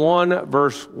chapter 1,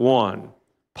 verse 1.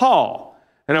 Paul,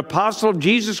 an apostle of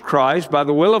Jesus Christ by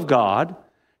the will of God,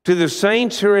 to the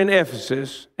saints who are in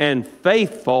Ephesus and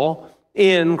faithful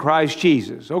in Christ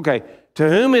Jesus. Okay, to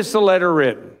whom is the letter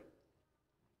written?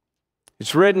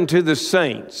 It's written to the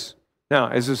saints. Now,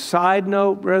 as a side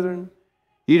note, brethren,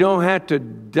 you don't have to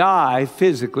die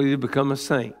physically to become a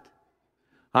saint.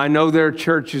 I know there are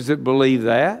churches that believe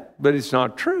that, but it's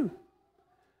not true.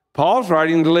 Paul's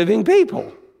writing to living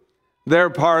people. They're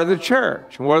part of the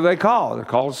church. What are they called? They're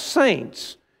called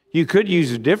saints. You could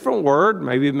use a different word,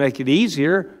 maybe make it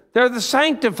easier. They're the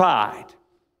sanctified.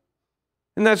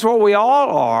 And that's what we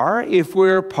all are if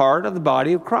we're part of the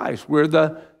body of Christ. We're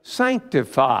the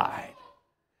sanctified.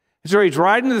 So he's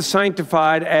writing to the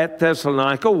sanctified at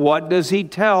Thessalonica. What does he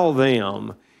tell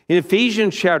them? In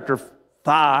Ephesians chapter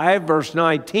 5, verse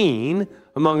 19,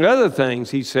 among other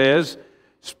things, he says,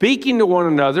 speaking to one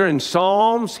another in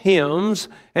psalms, hymns,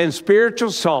 and spiritual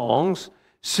songs,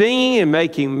 singing and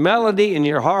making melody in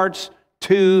your hearts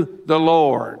to the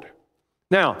Lord.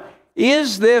 Now,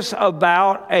 is this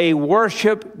about a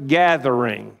worship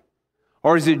gathering?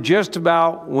 Or is it just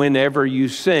about whenever you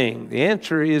sing? The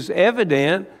answer is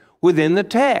evident within the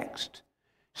text.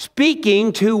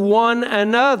 Speaking to one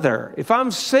another. If I'm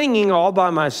singing all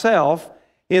by myself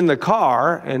in the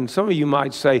car, and some of you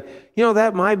might say, you know,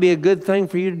 that might be a good thing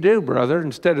for you to do, brother,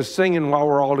 instead of singing while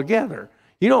we're all together.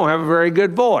 You don't have a very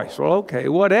good voice. Well, okay,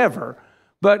 whatever.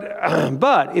 But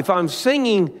if I'm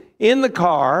singing in the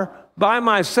car by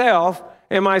myself,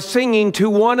 am I singing to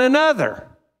one another?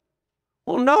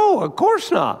 Well, no, of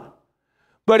course not.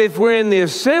 But if we're in the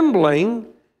assembling,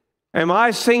 am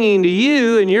I singing to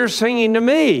you and you're singing to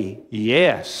me?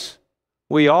 Yes,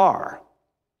 we are.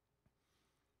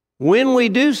 When we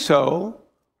do so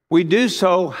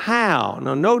how?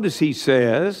 Now notice he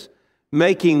says,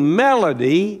 making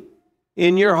melody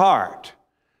in your heart.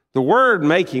 The word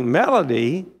making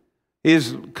melody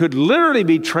could literally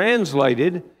be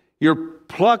translated, you're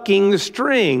plucking the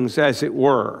strings, as it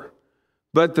were.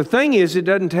 But the thing is, it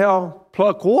doesn't tell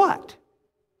pluck what.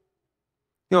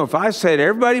 You know, if I said,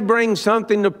 everybody bring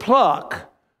something to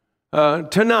pluck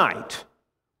tonight,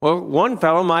 well, one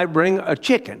fellow might bring a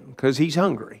chicken because he's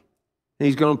hungry. And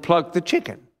he's going to pluck the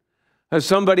chicken.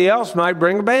 Somebody else might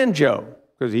bring a banjo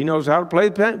because he knows how to play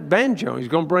the banjo. He's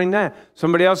going to bring that.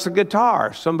 Somebody else a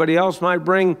guitar. Somebody else might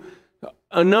bring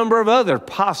a number of other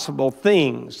possible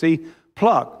things. See,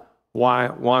 pluck. Why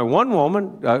one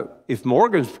woman, if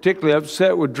Morgan's particularly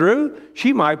upset with Drew,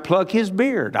 she might pluck his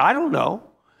beard. I don't know.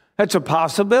 That's a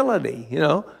possibility, you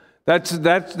know.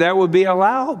 That would be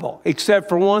allowable, except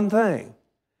for one thing.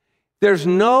 There's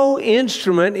no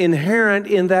instrument inherent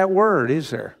in that word, is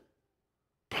there?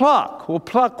 Pluck. Well,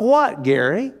 pluck what,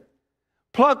 Gary?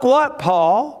 Pluck what,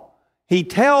 Paul? He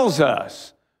tells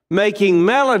us, making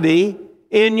melody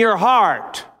in your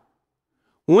heart.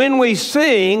 When we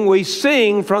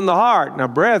sing from the heart. Now,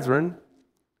 brethren,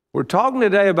 we're talking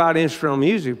today about instrumental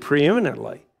music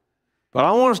preeminently, but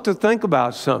I want us to think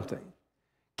about something.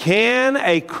 Can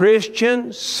a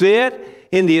Christian sit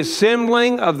in the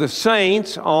assembling of the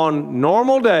saints on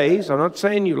normal days? I'm not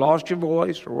saying you lost your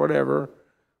voice or whatever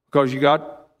because you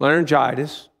got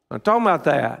laryngitis. I'm not talking about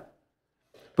that.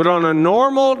 But on a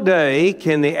normal day,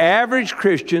 can the average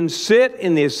Christian sit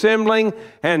in the assembling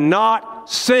and not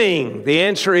sing? The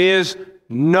answer is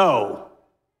no.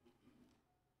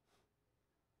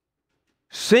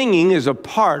 Singing is a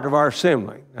part of our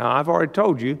assembly. Now, I've already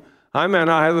told you, I may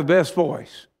not have the best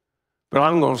voice, but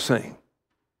I'm going to sing.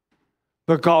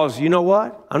 Because you know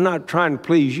what? I'm not trying to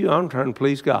please you. I'm trying to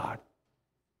please God.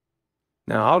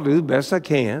 Now, I'll do the best I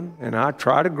can, and I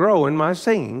try to grow in my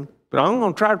singing, but I'm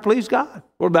going to try to please God.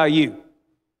 What about you?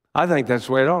 I think that's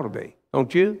the way it ought to be,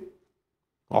 don't you?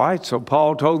 All right, so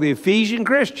Paul told the Ephesian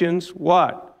Christians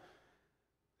what?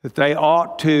 That they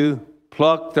ought to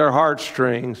pluck their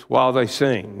heartstrings while they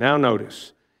sing. Now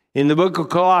notice, in the book of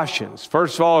Colossians,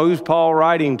 first of all, who's Paul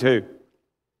writing to?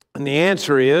 And the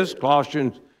answer is,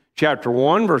 Colossians chapter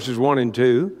 1, verses 1 and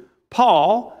 2,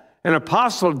 Paul, an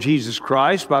apostle of Jesus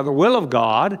Christ by the will of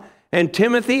God, and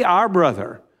Timothy, our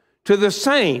brother, to the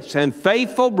saints and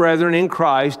faithful brethren in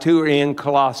Christ who are in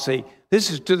Colossae. This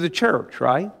is to the church,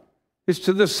 right? It's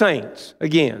to the saints.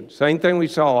 Again, same thing we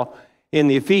saw in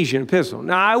the Ephesian epistle.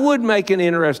 Now, I would make an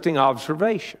interesting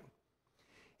observation.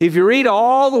 If you read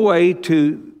all the way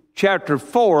to chapter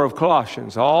 4 of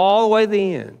Colossians, all the way to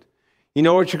the end, you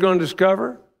know what you're going to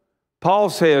discover?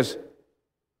 Paul says,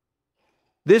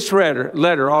 this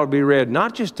letter ought to be read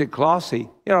not just at Colossae,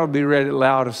 it ought to be read at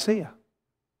Laodicea.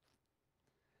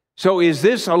 So is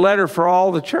this a letter for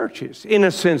all the churches? In a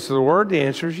sense of the word, the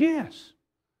answer is yes.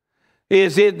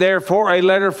 Is it therefore a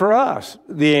letter for us?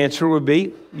 The answer would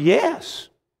be yes,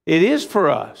 it is for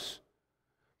us.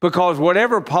 Because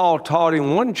whatever Paul taught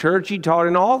in one church, he taught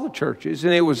in all the churches.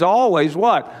 And it was always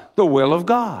what? The will of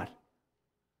God.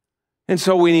 And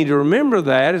so we need to remember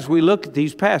that as we look at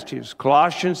these passages.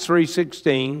 Colossians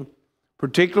 3:16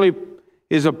 particularly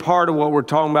is a part of what we're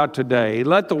talking about today.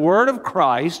 Let the word of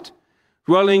Christ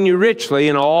dwell in you richly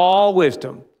in all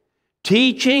wisdom,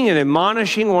 teaching and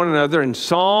admonishing one another in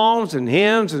psalms and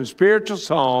hymns and spiritual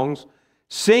songs,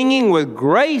 singing with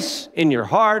grace in your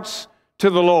hearts to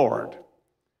the Lord.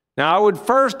 Now, I would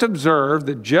first observe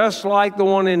that just like the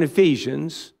one in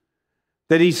Ephesians,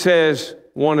 that he says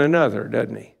one another,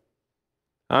 doesn't he?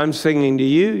 I'm singing to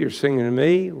you, you're singing to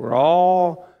me. We're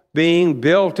all being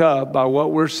built up by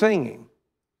what we're singing.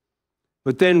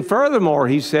 But then furthermore,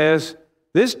 he says,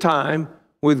 this time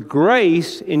with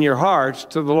grace in your hearts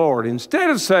to the Lord. Instead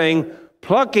of saying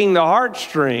plucking the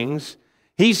heartstrings,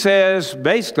 he says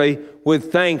basically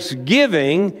with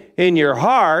thanksgiving in your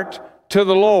heart to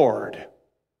the Lord.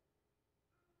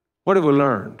 What have we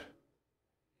learned?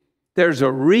 There's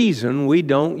a reason we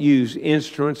don't use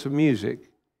instruments of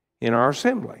music in our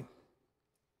assembly.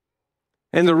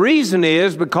 And the reason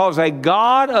is because a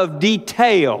God of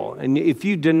detail, and if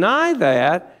you deny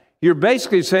that, you're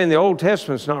basically saying the Old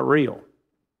Testament's not real.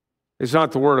 It's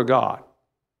not the Word of God.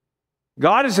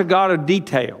 God is a God of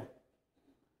detail.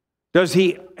 Does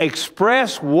He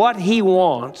express what He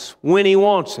wants when He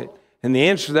wants it? And the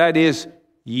answer to that is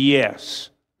yes,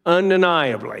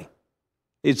 undeniably.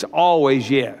 It's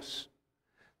always yes.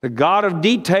 The God of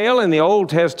detail in the Old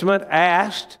Testament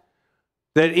asked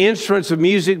that instruments of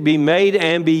music be made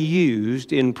and be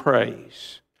used in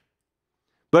praise.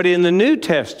 But in the New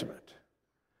Testament,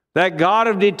 that God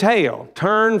of detail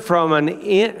turned from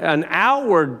an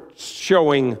outward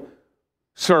showing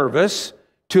service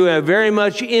to a very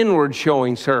much inward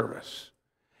showing service.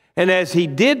 And as He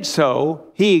did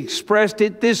so, He expressed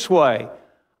it this way: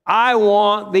 I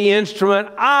want the instrument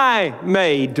I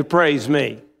made to praise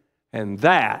me. And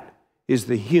that is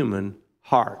the human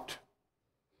heart.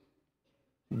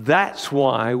 That's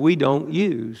why we don't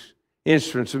use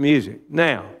instruments of music.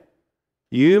 Now,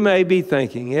 you may be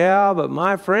thinking, yeah, but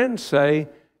my friends say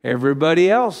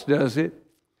everybody else does it.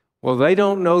 Well, they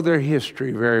don't know their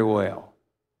history very well.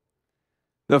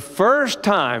 The first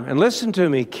time, and listen to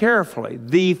me carefully,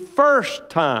 the first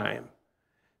time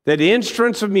that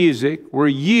instruments of music were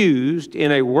used in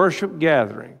a worship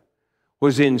gathering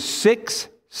was in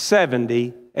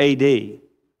 670 AD.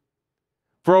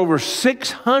 For over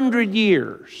 600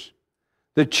 years,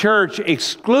 the church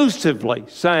exclusively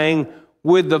sang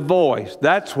with the voice.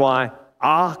 That's why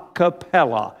a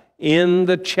cappella, in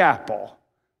the chapel.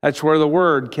 That's where the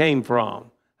word came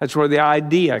from. That's where the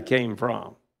idea came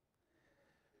from.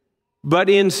 But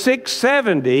in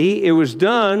 670, it was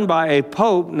done by a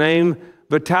pope named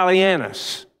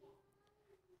Vitalianus.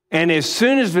 And as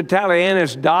soon as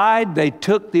Vitalianus died, they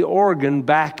took the organ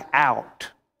back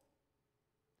out.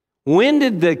 When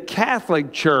did the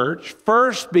Catholic Church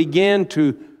first begin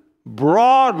to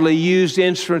broadly use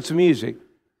instruments of music?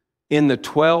 In the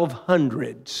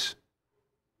 1200s.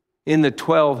 In the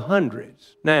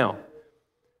 1200s. Now,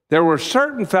 there were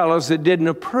certain fellows that didn't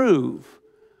approve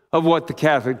of what the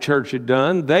Catholic Church had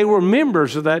done. They were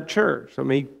members of that church. Let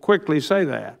me quickly say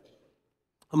that.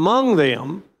 Among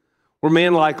them were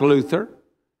men like Luther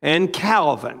and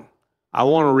Calvin. I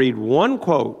want to read one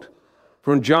quote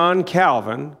from John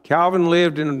Calvin. Calvin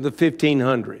lived in the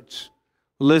 1500s.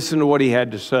 Listen to what he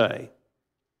had to say.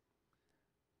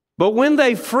 But when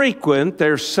they frequent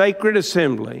their sacred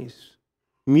assemblies,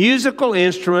 musical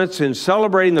instruments in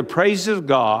celebrating the praises of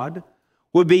God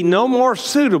would be no more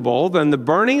suitable than the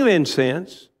burning of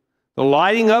incense, the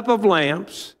lighting up of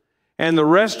lamps, and the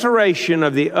restoration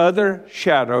of the other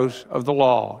shadows of the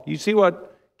law. You see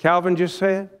what Calvin just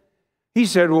said? He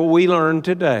said what we learned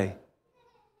today.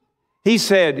 He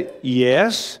said,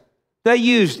 yes, they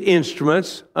used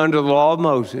instruments under the law of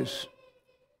Moses,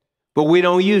 but we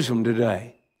don't use them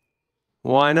today.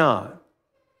 Why not?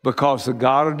 Because the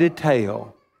God of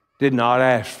detail did not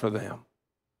ask for them.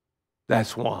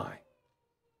 That's why.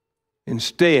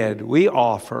 Instead, we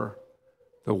offer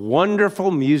the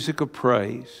wonderful music of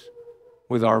praise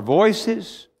with our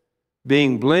voices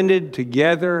being blended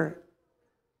together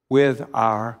with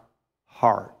our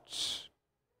hearts.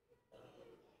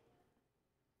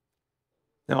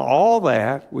 Now, all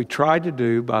that we tried to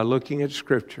do by looking at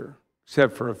Scripture,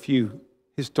 except for a few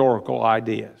historical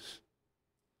ideas.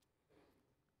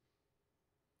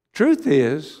 Truth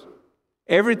is,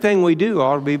 everything we do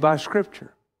ought to be by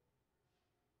Scripture,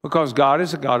 because God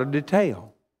is a God of detail.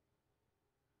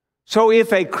 So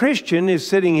if a Christian is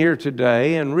sitting here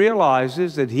today and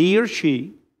realizes that he or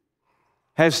she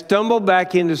has stumbled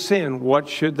back into sin, what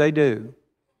should they do?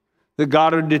 The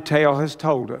God of detail has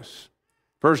told us.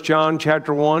 1 John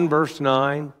chapter 1, verse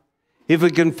 9, if we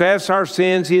confess our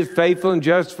sins, he is faithful and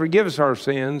just to forgive us our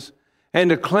sins and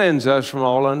to cleanse us from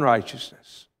all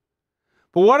unrighteousness.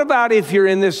 But what about if you're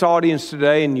in this audience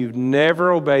today and you've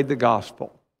never obeyed the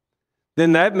gospel?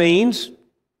 Then that means,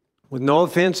 with no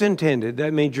offense intended,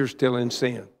 that means you're still in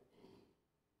sin.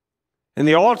 And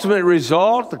the ultimate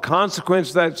result, the consequence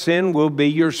of that sin will be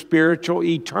your spiritual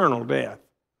eternal death.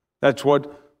 That's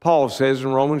what Paul says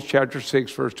in Romans chapter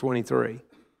 6, verse 23.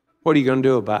 What are you going to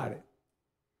do about it?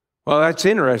 Well, that's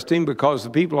interesting because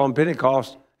the people on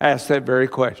Pentecost asked that very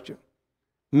question.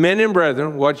 Men and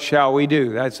brethren, what shall we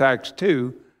do? That's Acts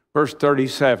 2, verse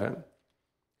 37.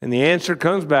 And the answer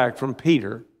comes back from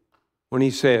Peter when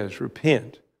he says,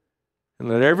 repent and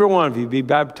let every one of you be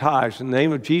baptized in the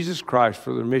name of Jesus Christ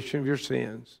for the remission of your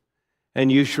sins,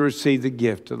 and you shall receive the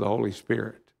gift of the Holy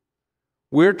Spirit.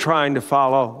 We're trying to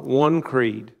follow one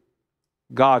creed,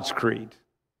 God's creed,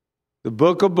 the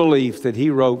book of belief that he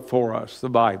wrote for us, the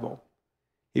Bible.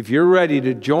 If you're ready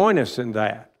to join us in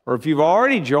that, or if you've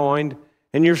already joined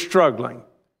and you're struggling,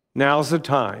 now's the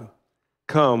time.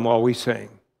 Come while we sing.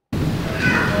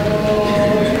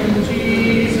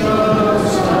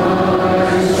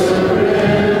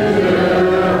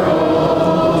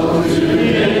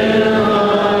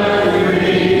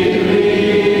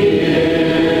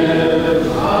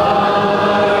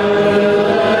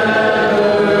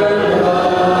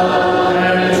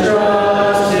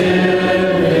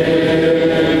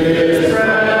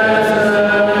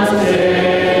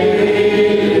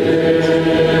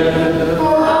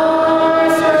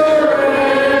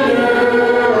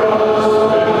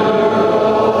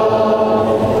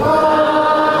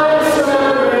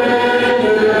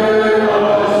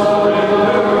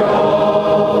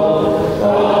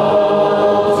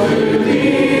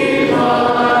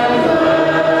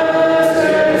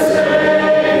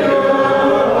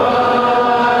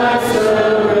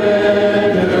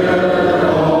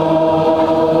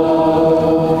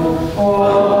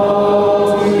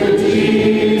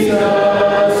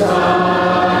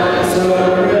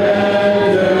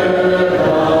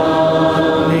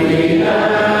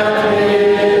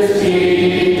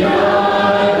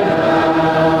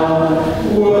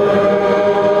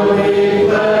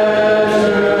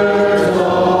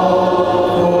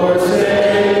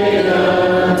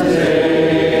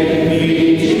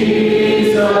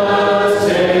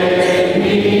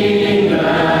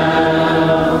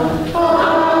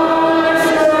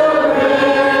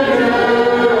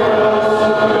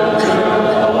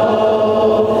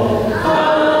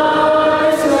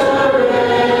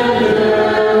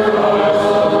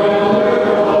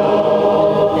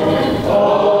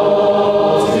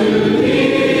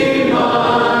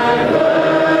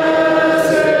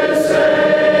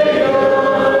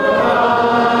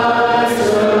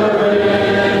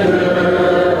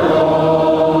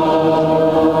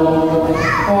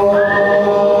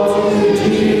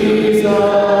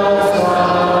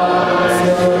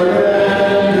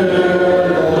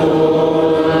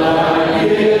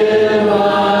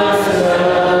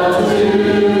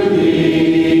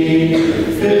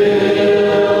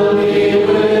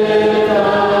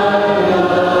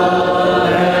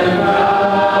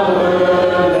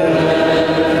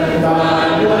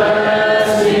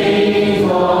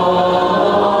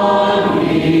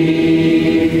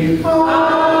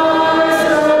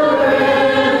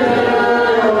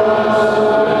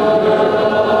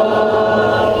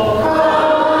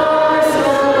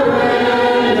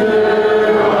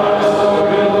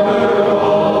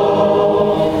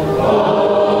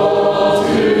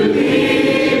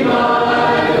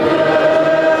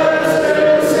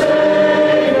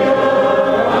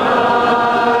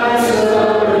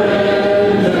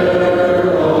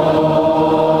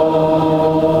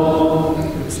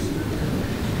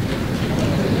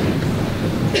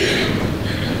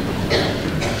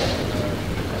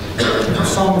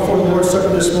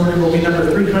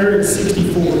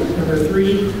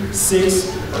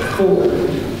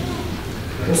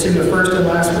 We'll sing the first and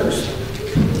last verse.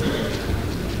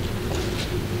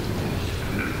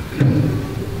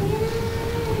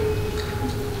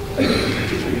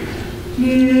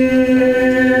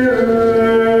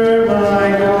 Nearer,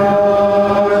 my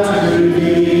God, to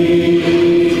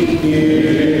thee,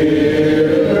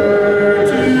 nearer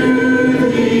to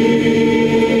thee.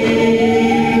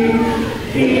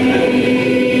 He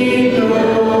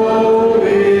though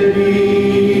it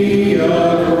be a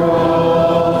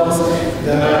cross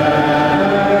that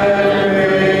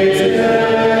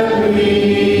raiseth me,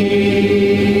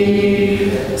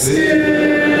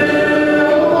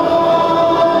 still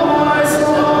all my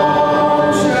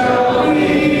song shall be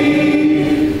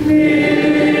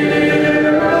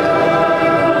nearer,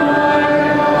 my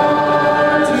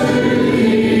God, to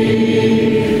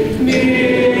thee,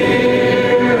 nearer,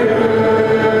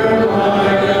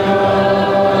 my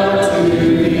God, to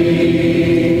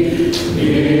thee,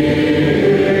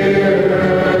 nearer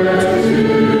to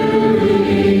thee.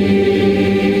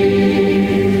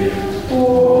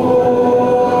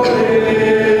 Oh,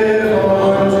 live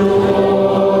on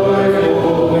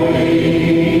joyful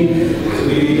wing,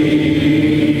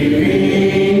 cleaving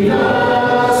the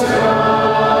sky.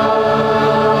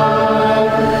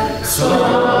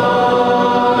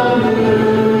 Sun,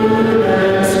 moon,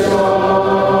 and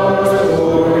stars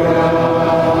for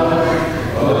God,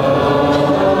 upward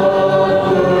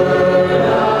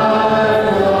I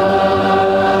fly.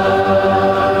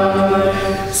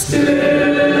 Still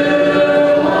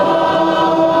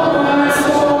all my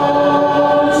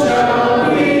soul shall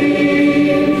be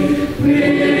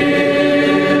nearer,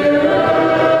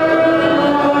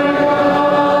 my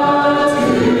God,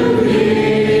 to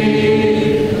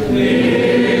thee,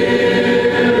 nearer,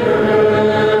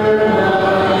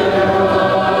 my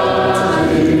God,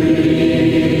 to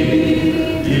thee,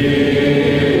 nearer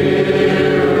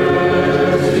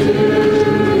to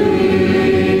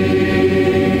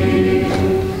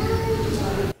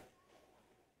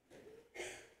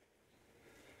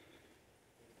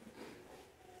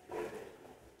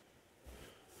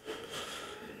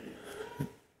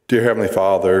Dear Heavenly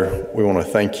Father, we want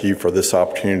to thank you for this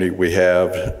opportunity we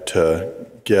have to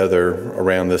gather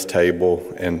around this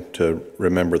table and to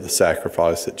remember the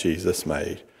sacrifice that Jesus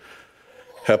made.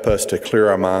 Help us to clear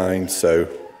our minds so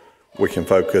we can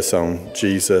focus on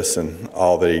Jesus and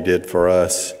all that he did for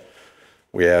us.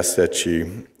 We ask that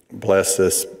you bless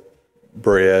this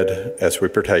bread as we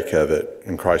partake of it.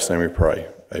 In Christ's name we pray.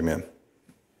 Amen.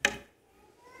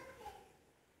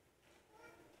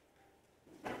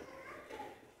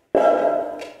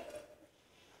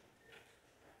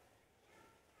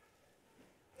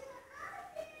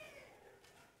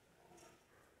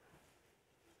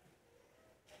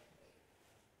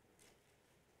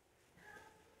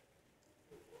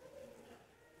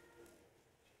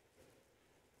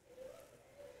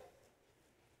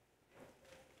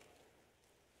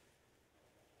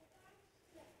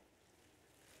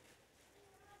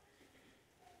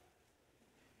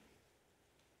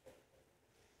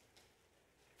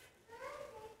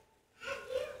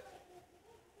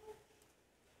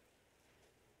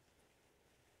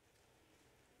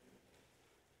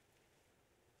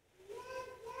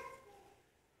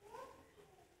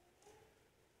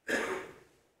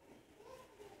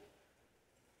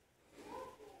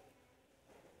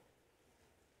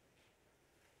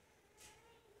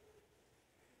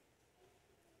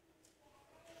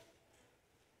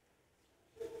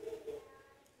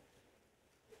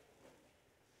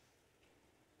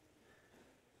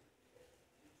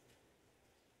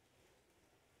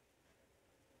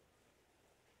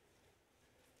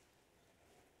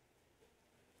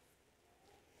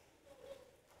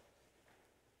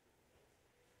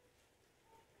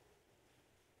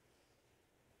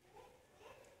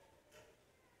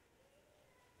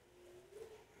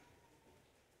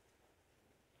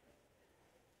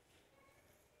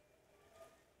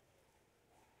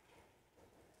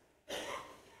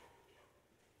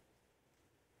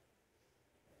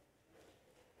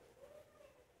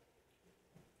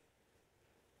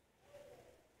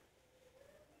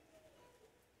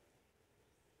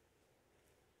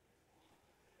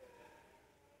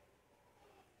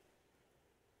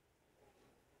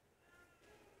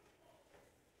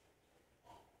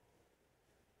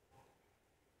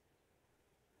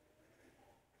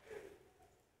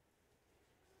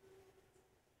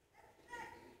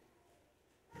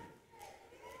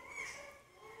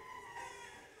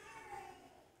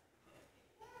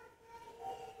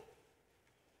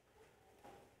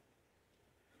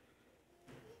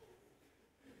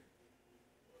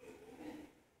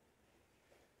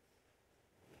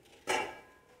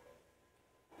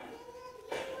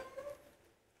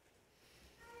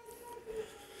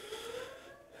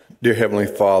 Dear Heavenly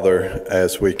Father,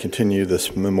 as we continue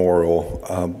this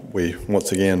memorial, we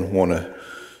once again want to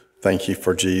thank you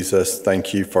for Jesus.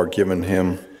 Thank you for giving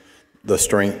him the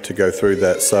strength to go through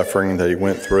that suffering that he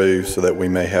went through so that we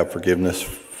may have forgiveness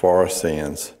for our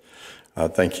sins.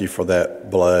 Thank you for that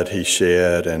blood he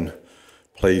shed, and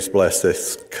please bless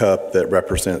this cup that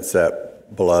represents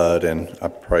that blood, and I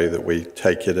pray that we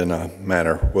take it in a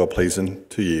manner well-pleasing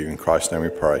to you. In Christ's name we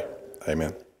pray.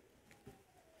 Amen.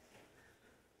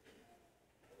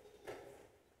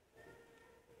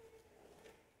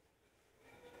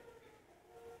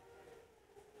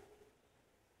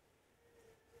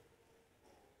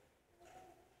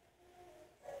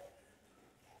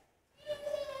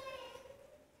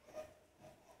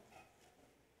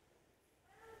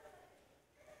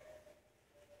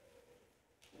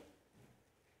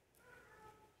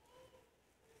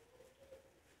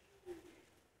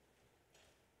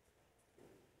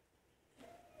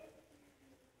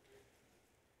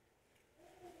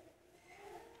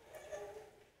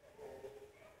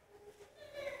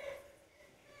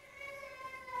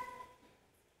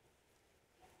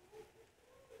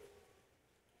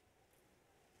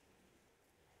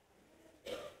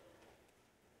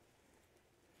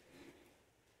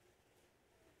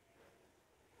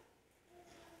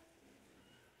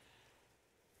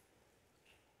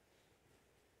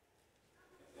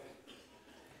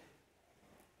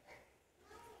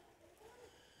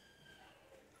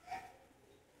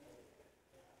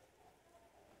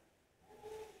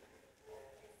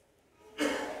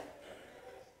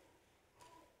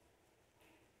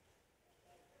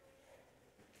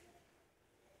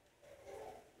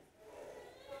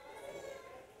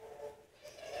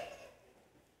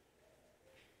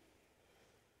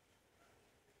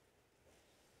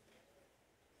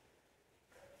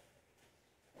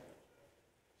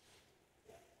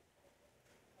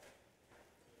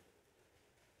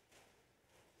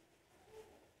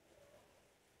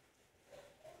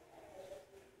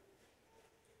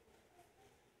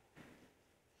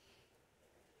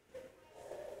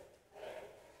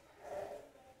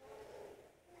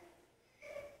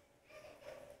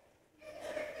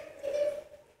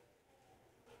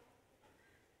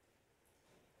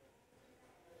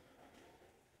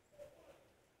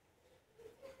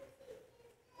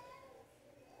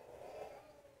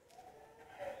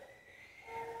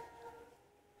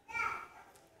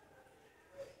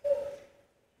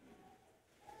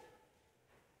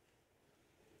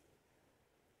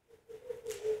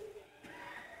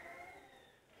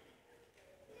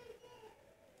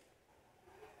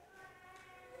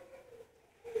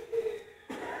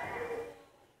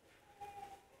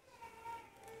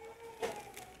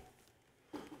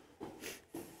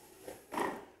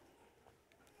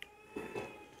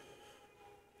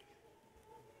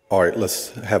 All right,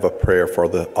 let's have a prayer for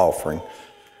the offering.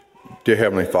 Dear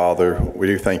Heavenly Father, we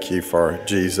do thank you for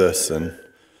Jesus and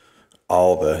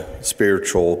all the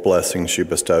spiritual blessings you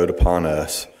bestowed upon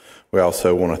us. We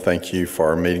also want to thank you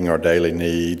for meeting our daily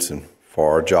needs and for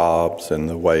our jobs and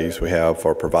the ways we have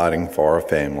for providing for our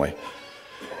family.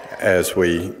 As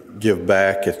we give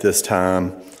back at this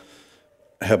time,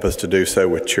 help us to do so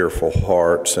with cheerful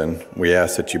hearts, and we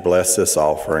ask that you bless this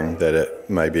offering, that it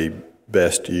may be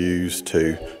best used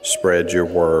to spread your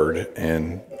word,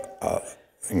 and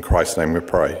in Christ's name we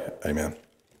pray. Amen.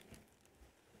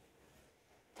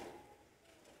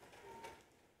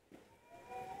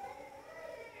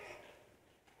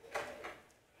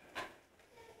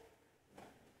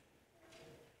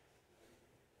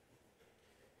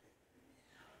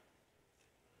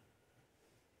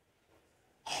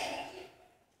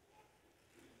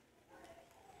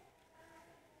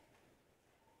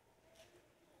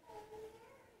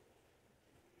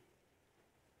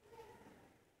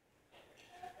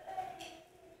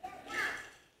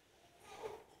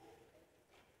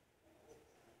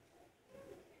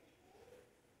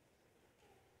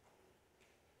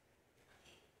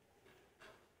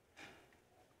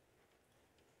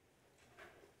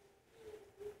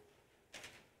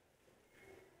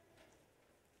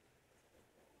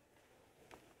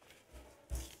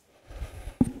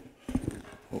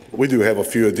 We do have a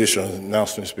few additional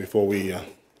announcements before we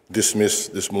dismiss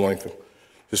this morning for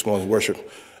this morning's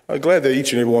worship. I'm glad that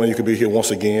each and every one of you could be here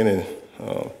once again and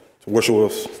to worship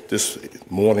with us this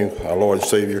morning, our Lord and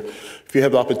Savior. If you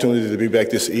have the opportunity to be back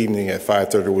this evening at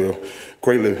 5:30, we'll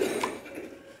greatly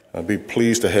be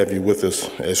pleased to have you with us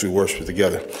as we worship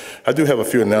together. I do have a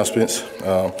few announcements.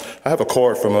 I have a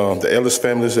card from the Ellis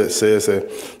families that says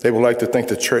that they would like to thank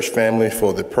the church family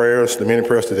for the prayers, the many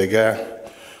prayers that they got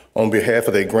on behalf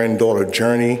of their granddaughter,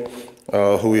 Journey,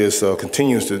 who is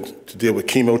continues to deal with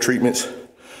chemo treatments.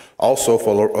 Also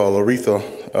for Laretha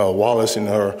Wallace in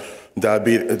her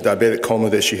diabetic coma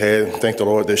that she had. Thank the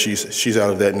Lord that she's out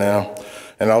of that now.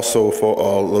 And also for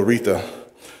Loretta,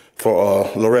 for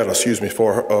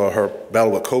her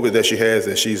battle with COVID that she has,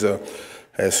 that she's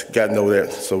has gotten over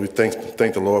that. So we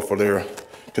thank the Lord for their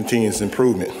continuous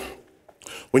improvement.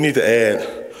 We need to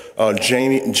add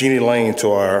Jeannie Lane to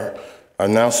our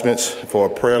announcements for a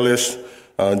prayer list.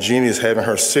 Jeannie is having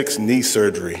her 6th knee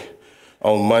surgery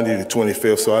on Monday the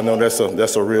 25th, so I know that's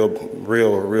a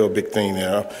real big thing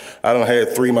there. I done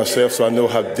had 3 myself, so I know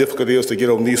how difficult it is to get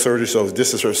over knee surgery, so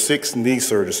this is her 6th knee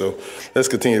surgery, so let's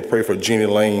continue to pray for Jeannie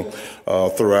Lane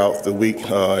throughout the week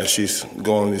as she's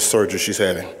going on this surgery she's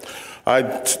having.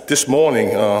 This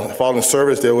morning, following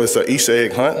service, there was an Easter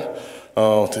egg hunt.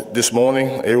 This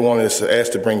morning, everyone is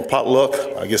asked to bring potluck.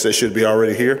 I guess they should be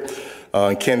already here,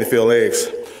 and candy-filled eggs.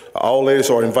 All ladies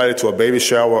are invited to a baby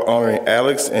shower honoring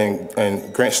Alex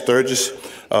and Grant Sturgis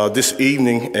this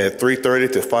evening at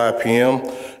 3:30 to 5 p.m.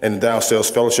 in the downstairs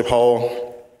fellowship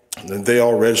hall. They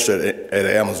are registered at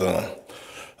Amazon.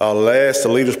 Last, the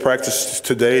leaders practice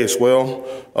today as well.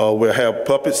 We'll have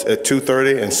puppets at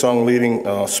 2:30 and song leading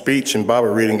speech and Bible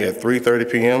reading at 3:30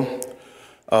 p.m.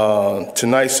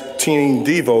 Tonight's Teen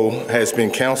Devo has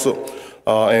been canceled,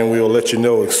 and we'll let you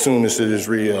know as soon as it is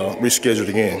rescheduled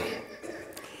again.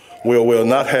 We will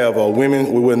not have women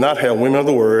of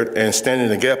the Word and Stand in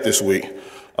the Gap this week.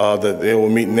 That they will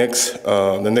meet next.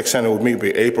 The next time they will meet will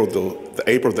be April the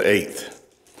 8th.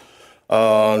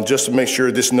 Just to make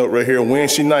sure, this note right here,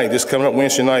 Wednesday night, this coming up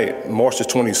Wednesday night, March the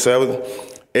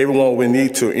 27th, everyone will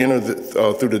need to enter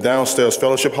through the downstairs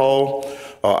fellowship hall.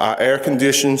 Our air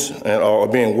conditions are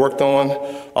being worked on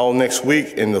all next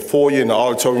week, and the foyer in the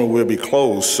auditorium will be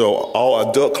closed. So all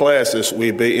adult classes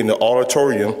will be in the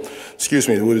auditorium,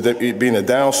 will be in the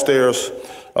downstairs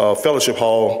fellowship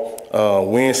hall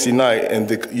Wednesday night, and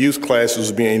the youth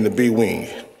classes will be in the B wing.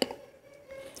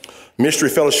 Mystery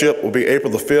Fellowship will be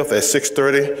April the 5th at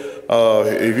 6:30.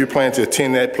 If you plan to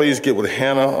attend that, please get with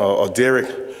Hannah or Derek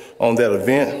on that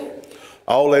event.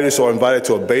 All ladies are invited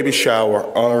to a baby shower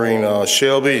honoring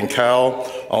Shelby and Kyle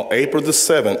on April the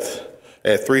 7th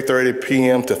at 3:30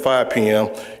 p.m. to 5 p.m.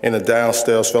 in the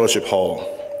downstairs fellowship hall.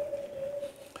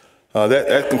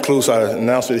 That concludes our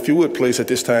announcement. If you would please at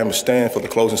this time stand for the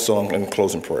closing song and the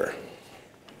closing prayer.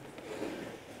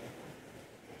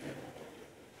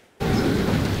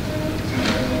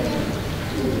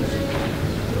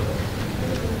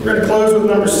 We're going to close with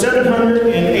number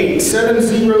 708,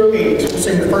 708. We'll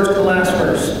sing the first and last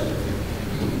verse.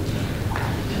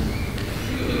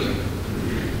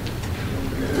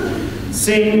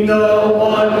 Sing the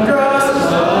wondrous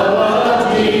love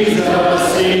of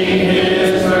Jesus, sing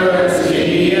His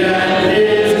mercy and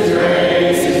His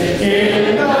grace.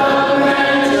 In the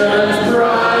mansions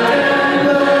bright and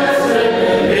blessed,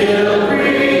 He'll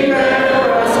prepare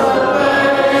us a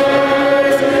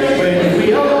place when we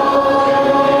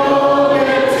all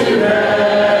get to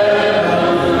heaven.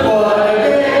 What a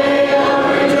day of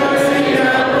rejoicing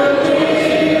that will be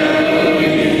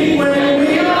when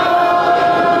we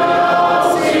all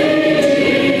see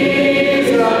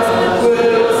Jesus.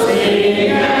 We'll sing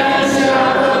and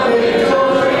shout the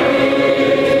victory.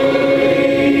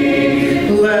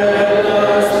 Let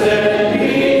us then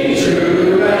be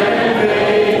true and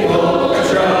faithful,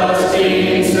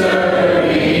 trusting,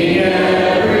 serving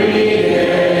every day.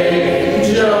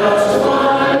 Just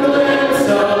one glimpse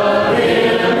of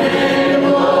Him in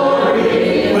glory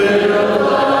will the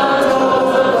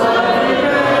toils of life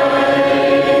repay.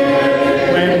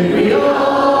 When we all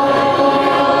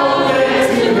get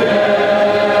to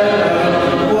heaven,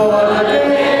 what a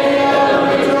day of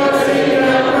rejoicing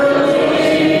that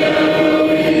will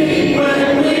be when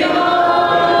we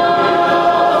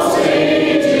all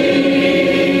see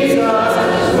Jesus.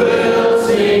 We'll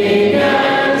sing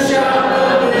and shout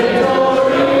the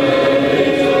victory.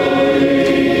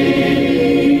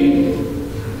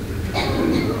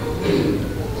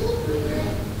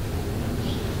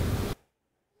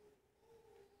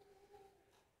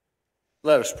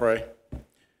 Let us pray.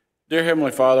 Dear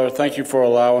Heavenly Father, thank you for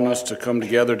allowing us to come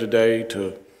together today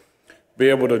to be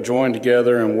able to join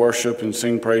together and worship and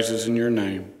sing praises in your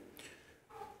name.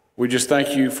 We just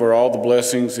thank you for all the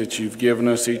blessings that you've given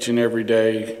us each and every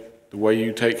day, the way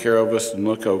you take care of us and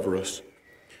look over us.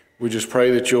 We just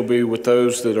pray that you'll be with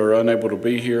those that are unable to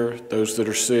be here, those that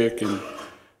are sick, and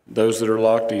those that are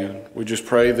locked in. We just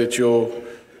pray that you'll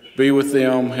be with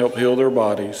them, help heal their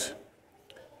bodies.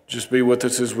 Just be with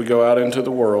us as we go out into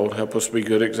the world. Help us be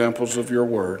good examples of your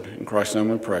word. In Christ's name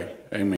we pray. Amen.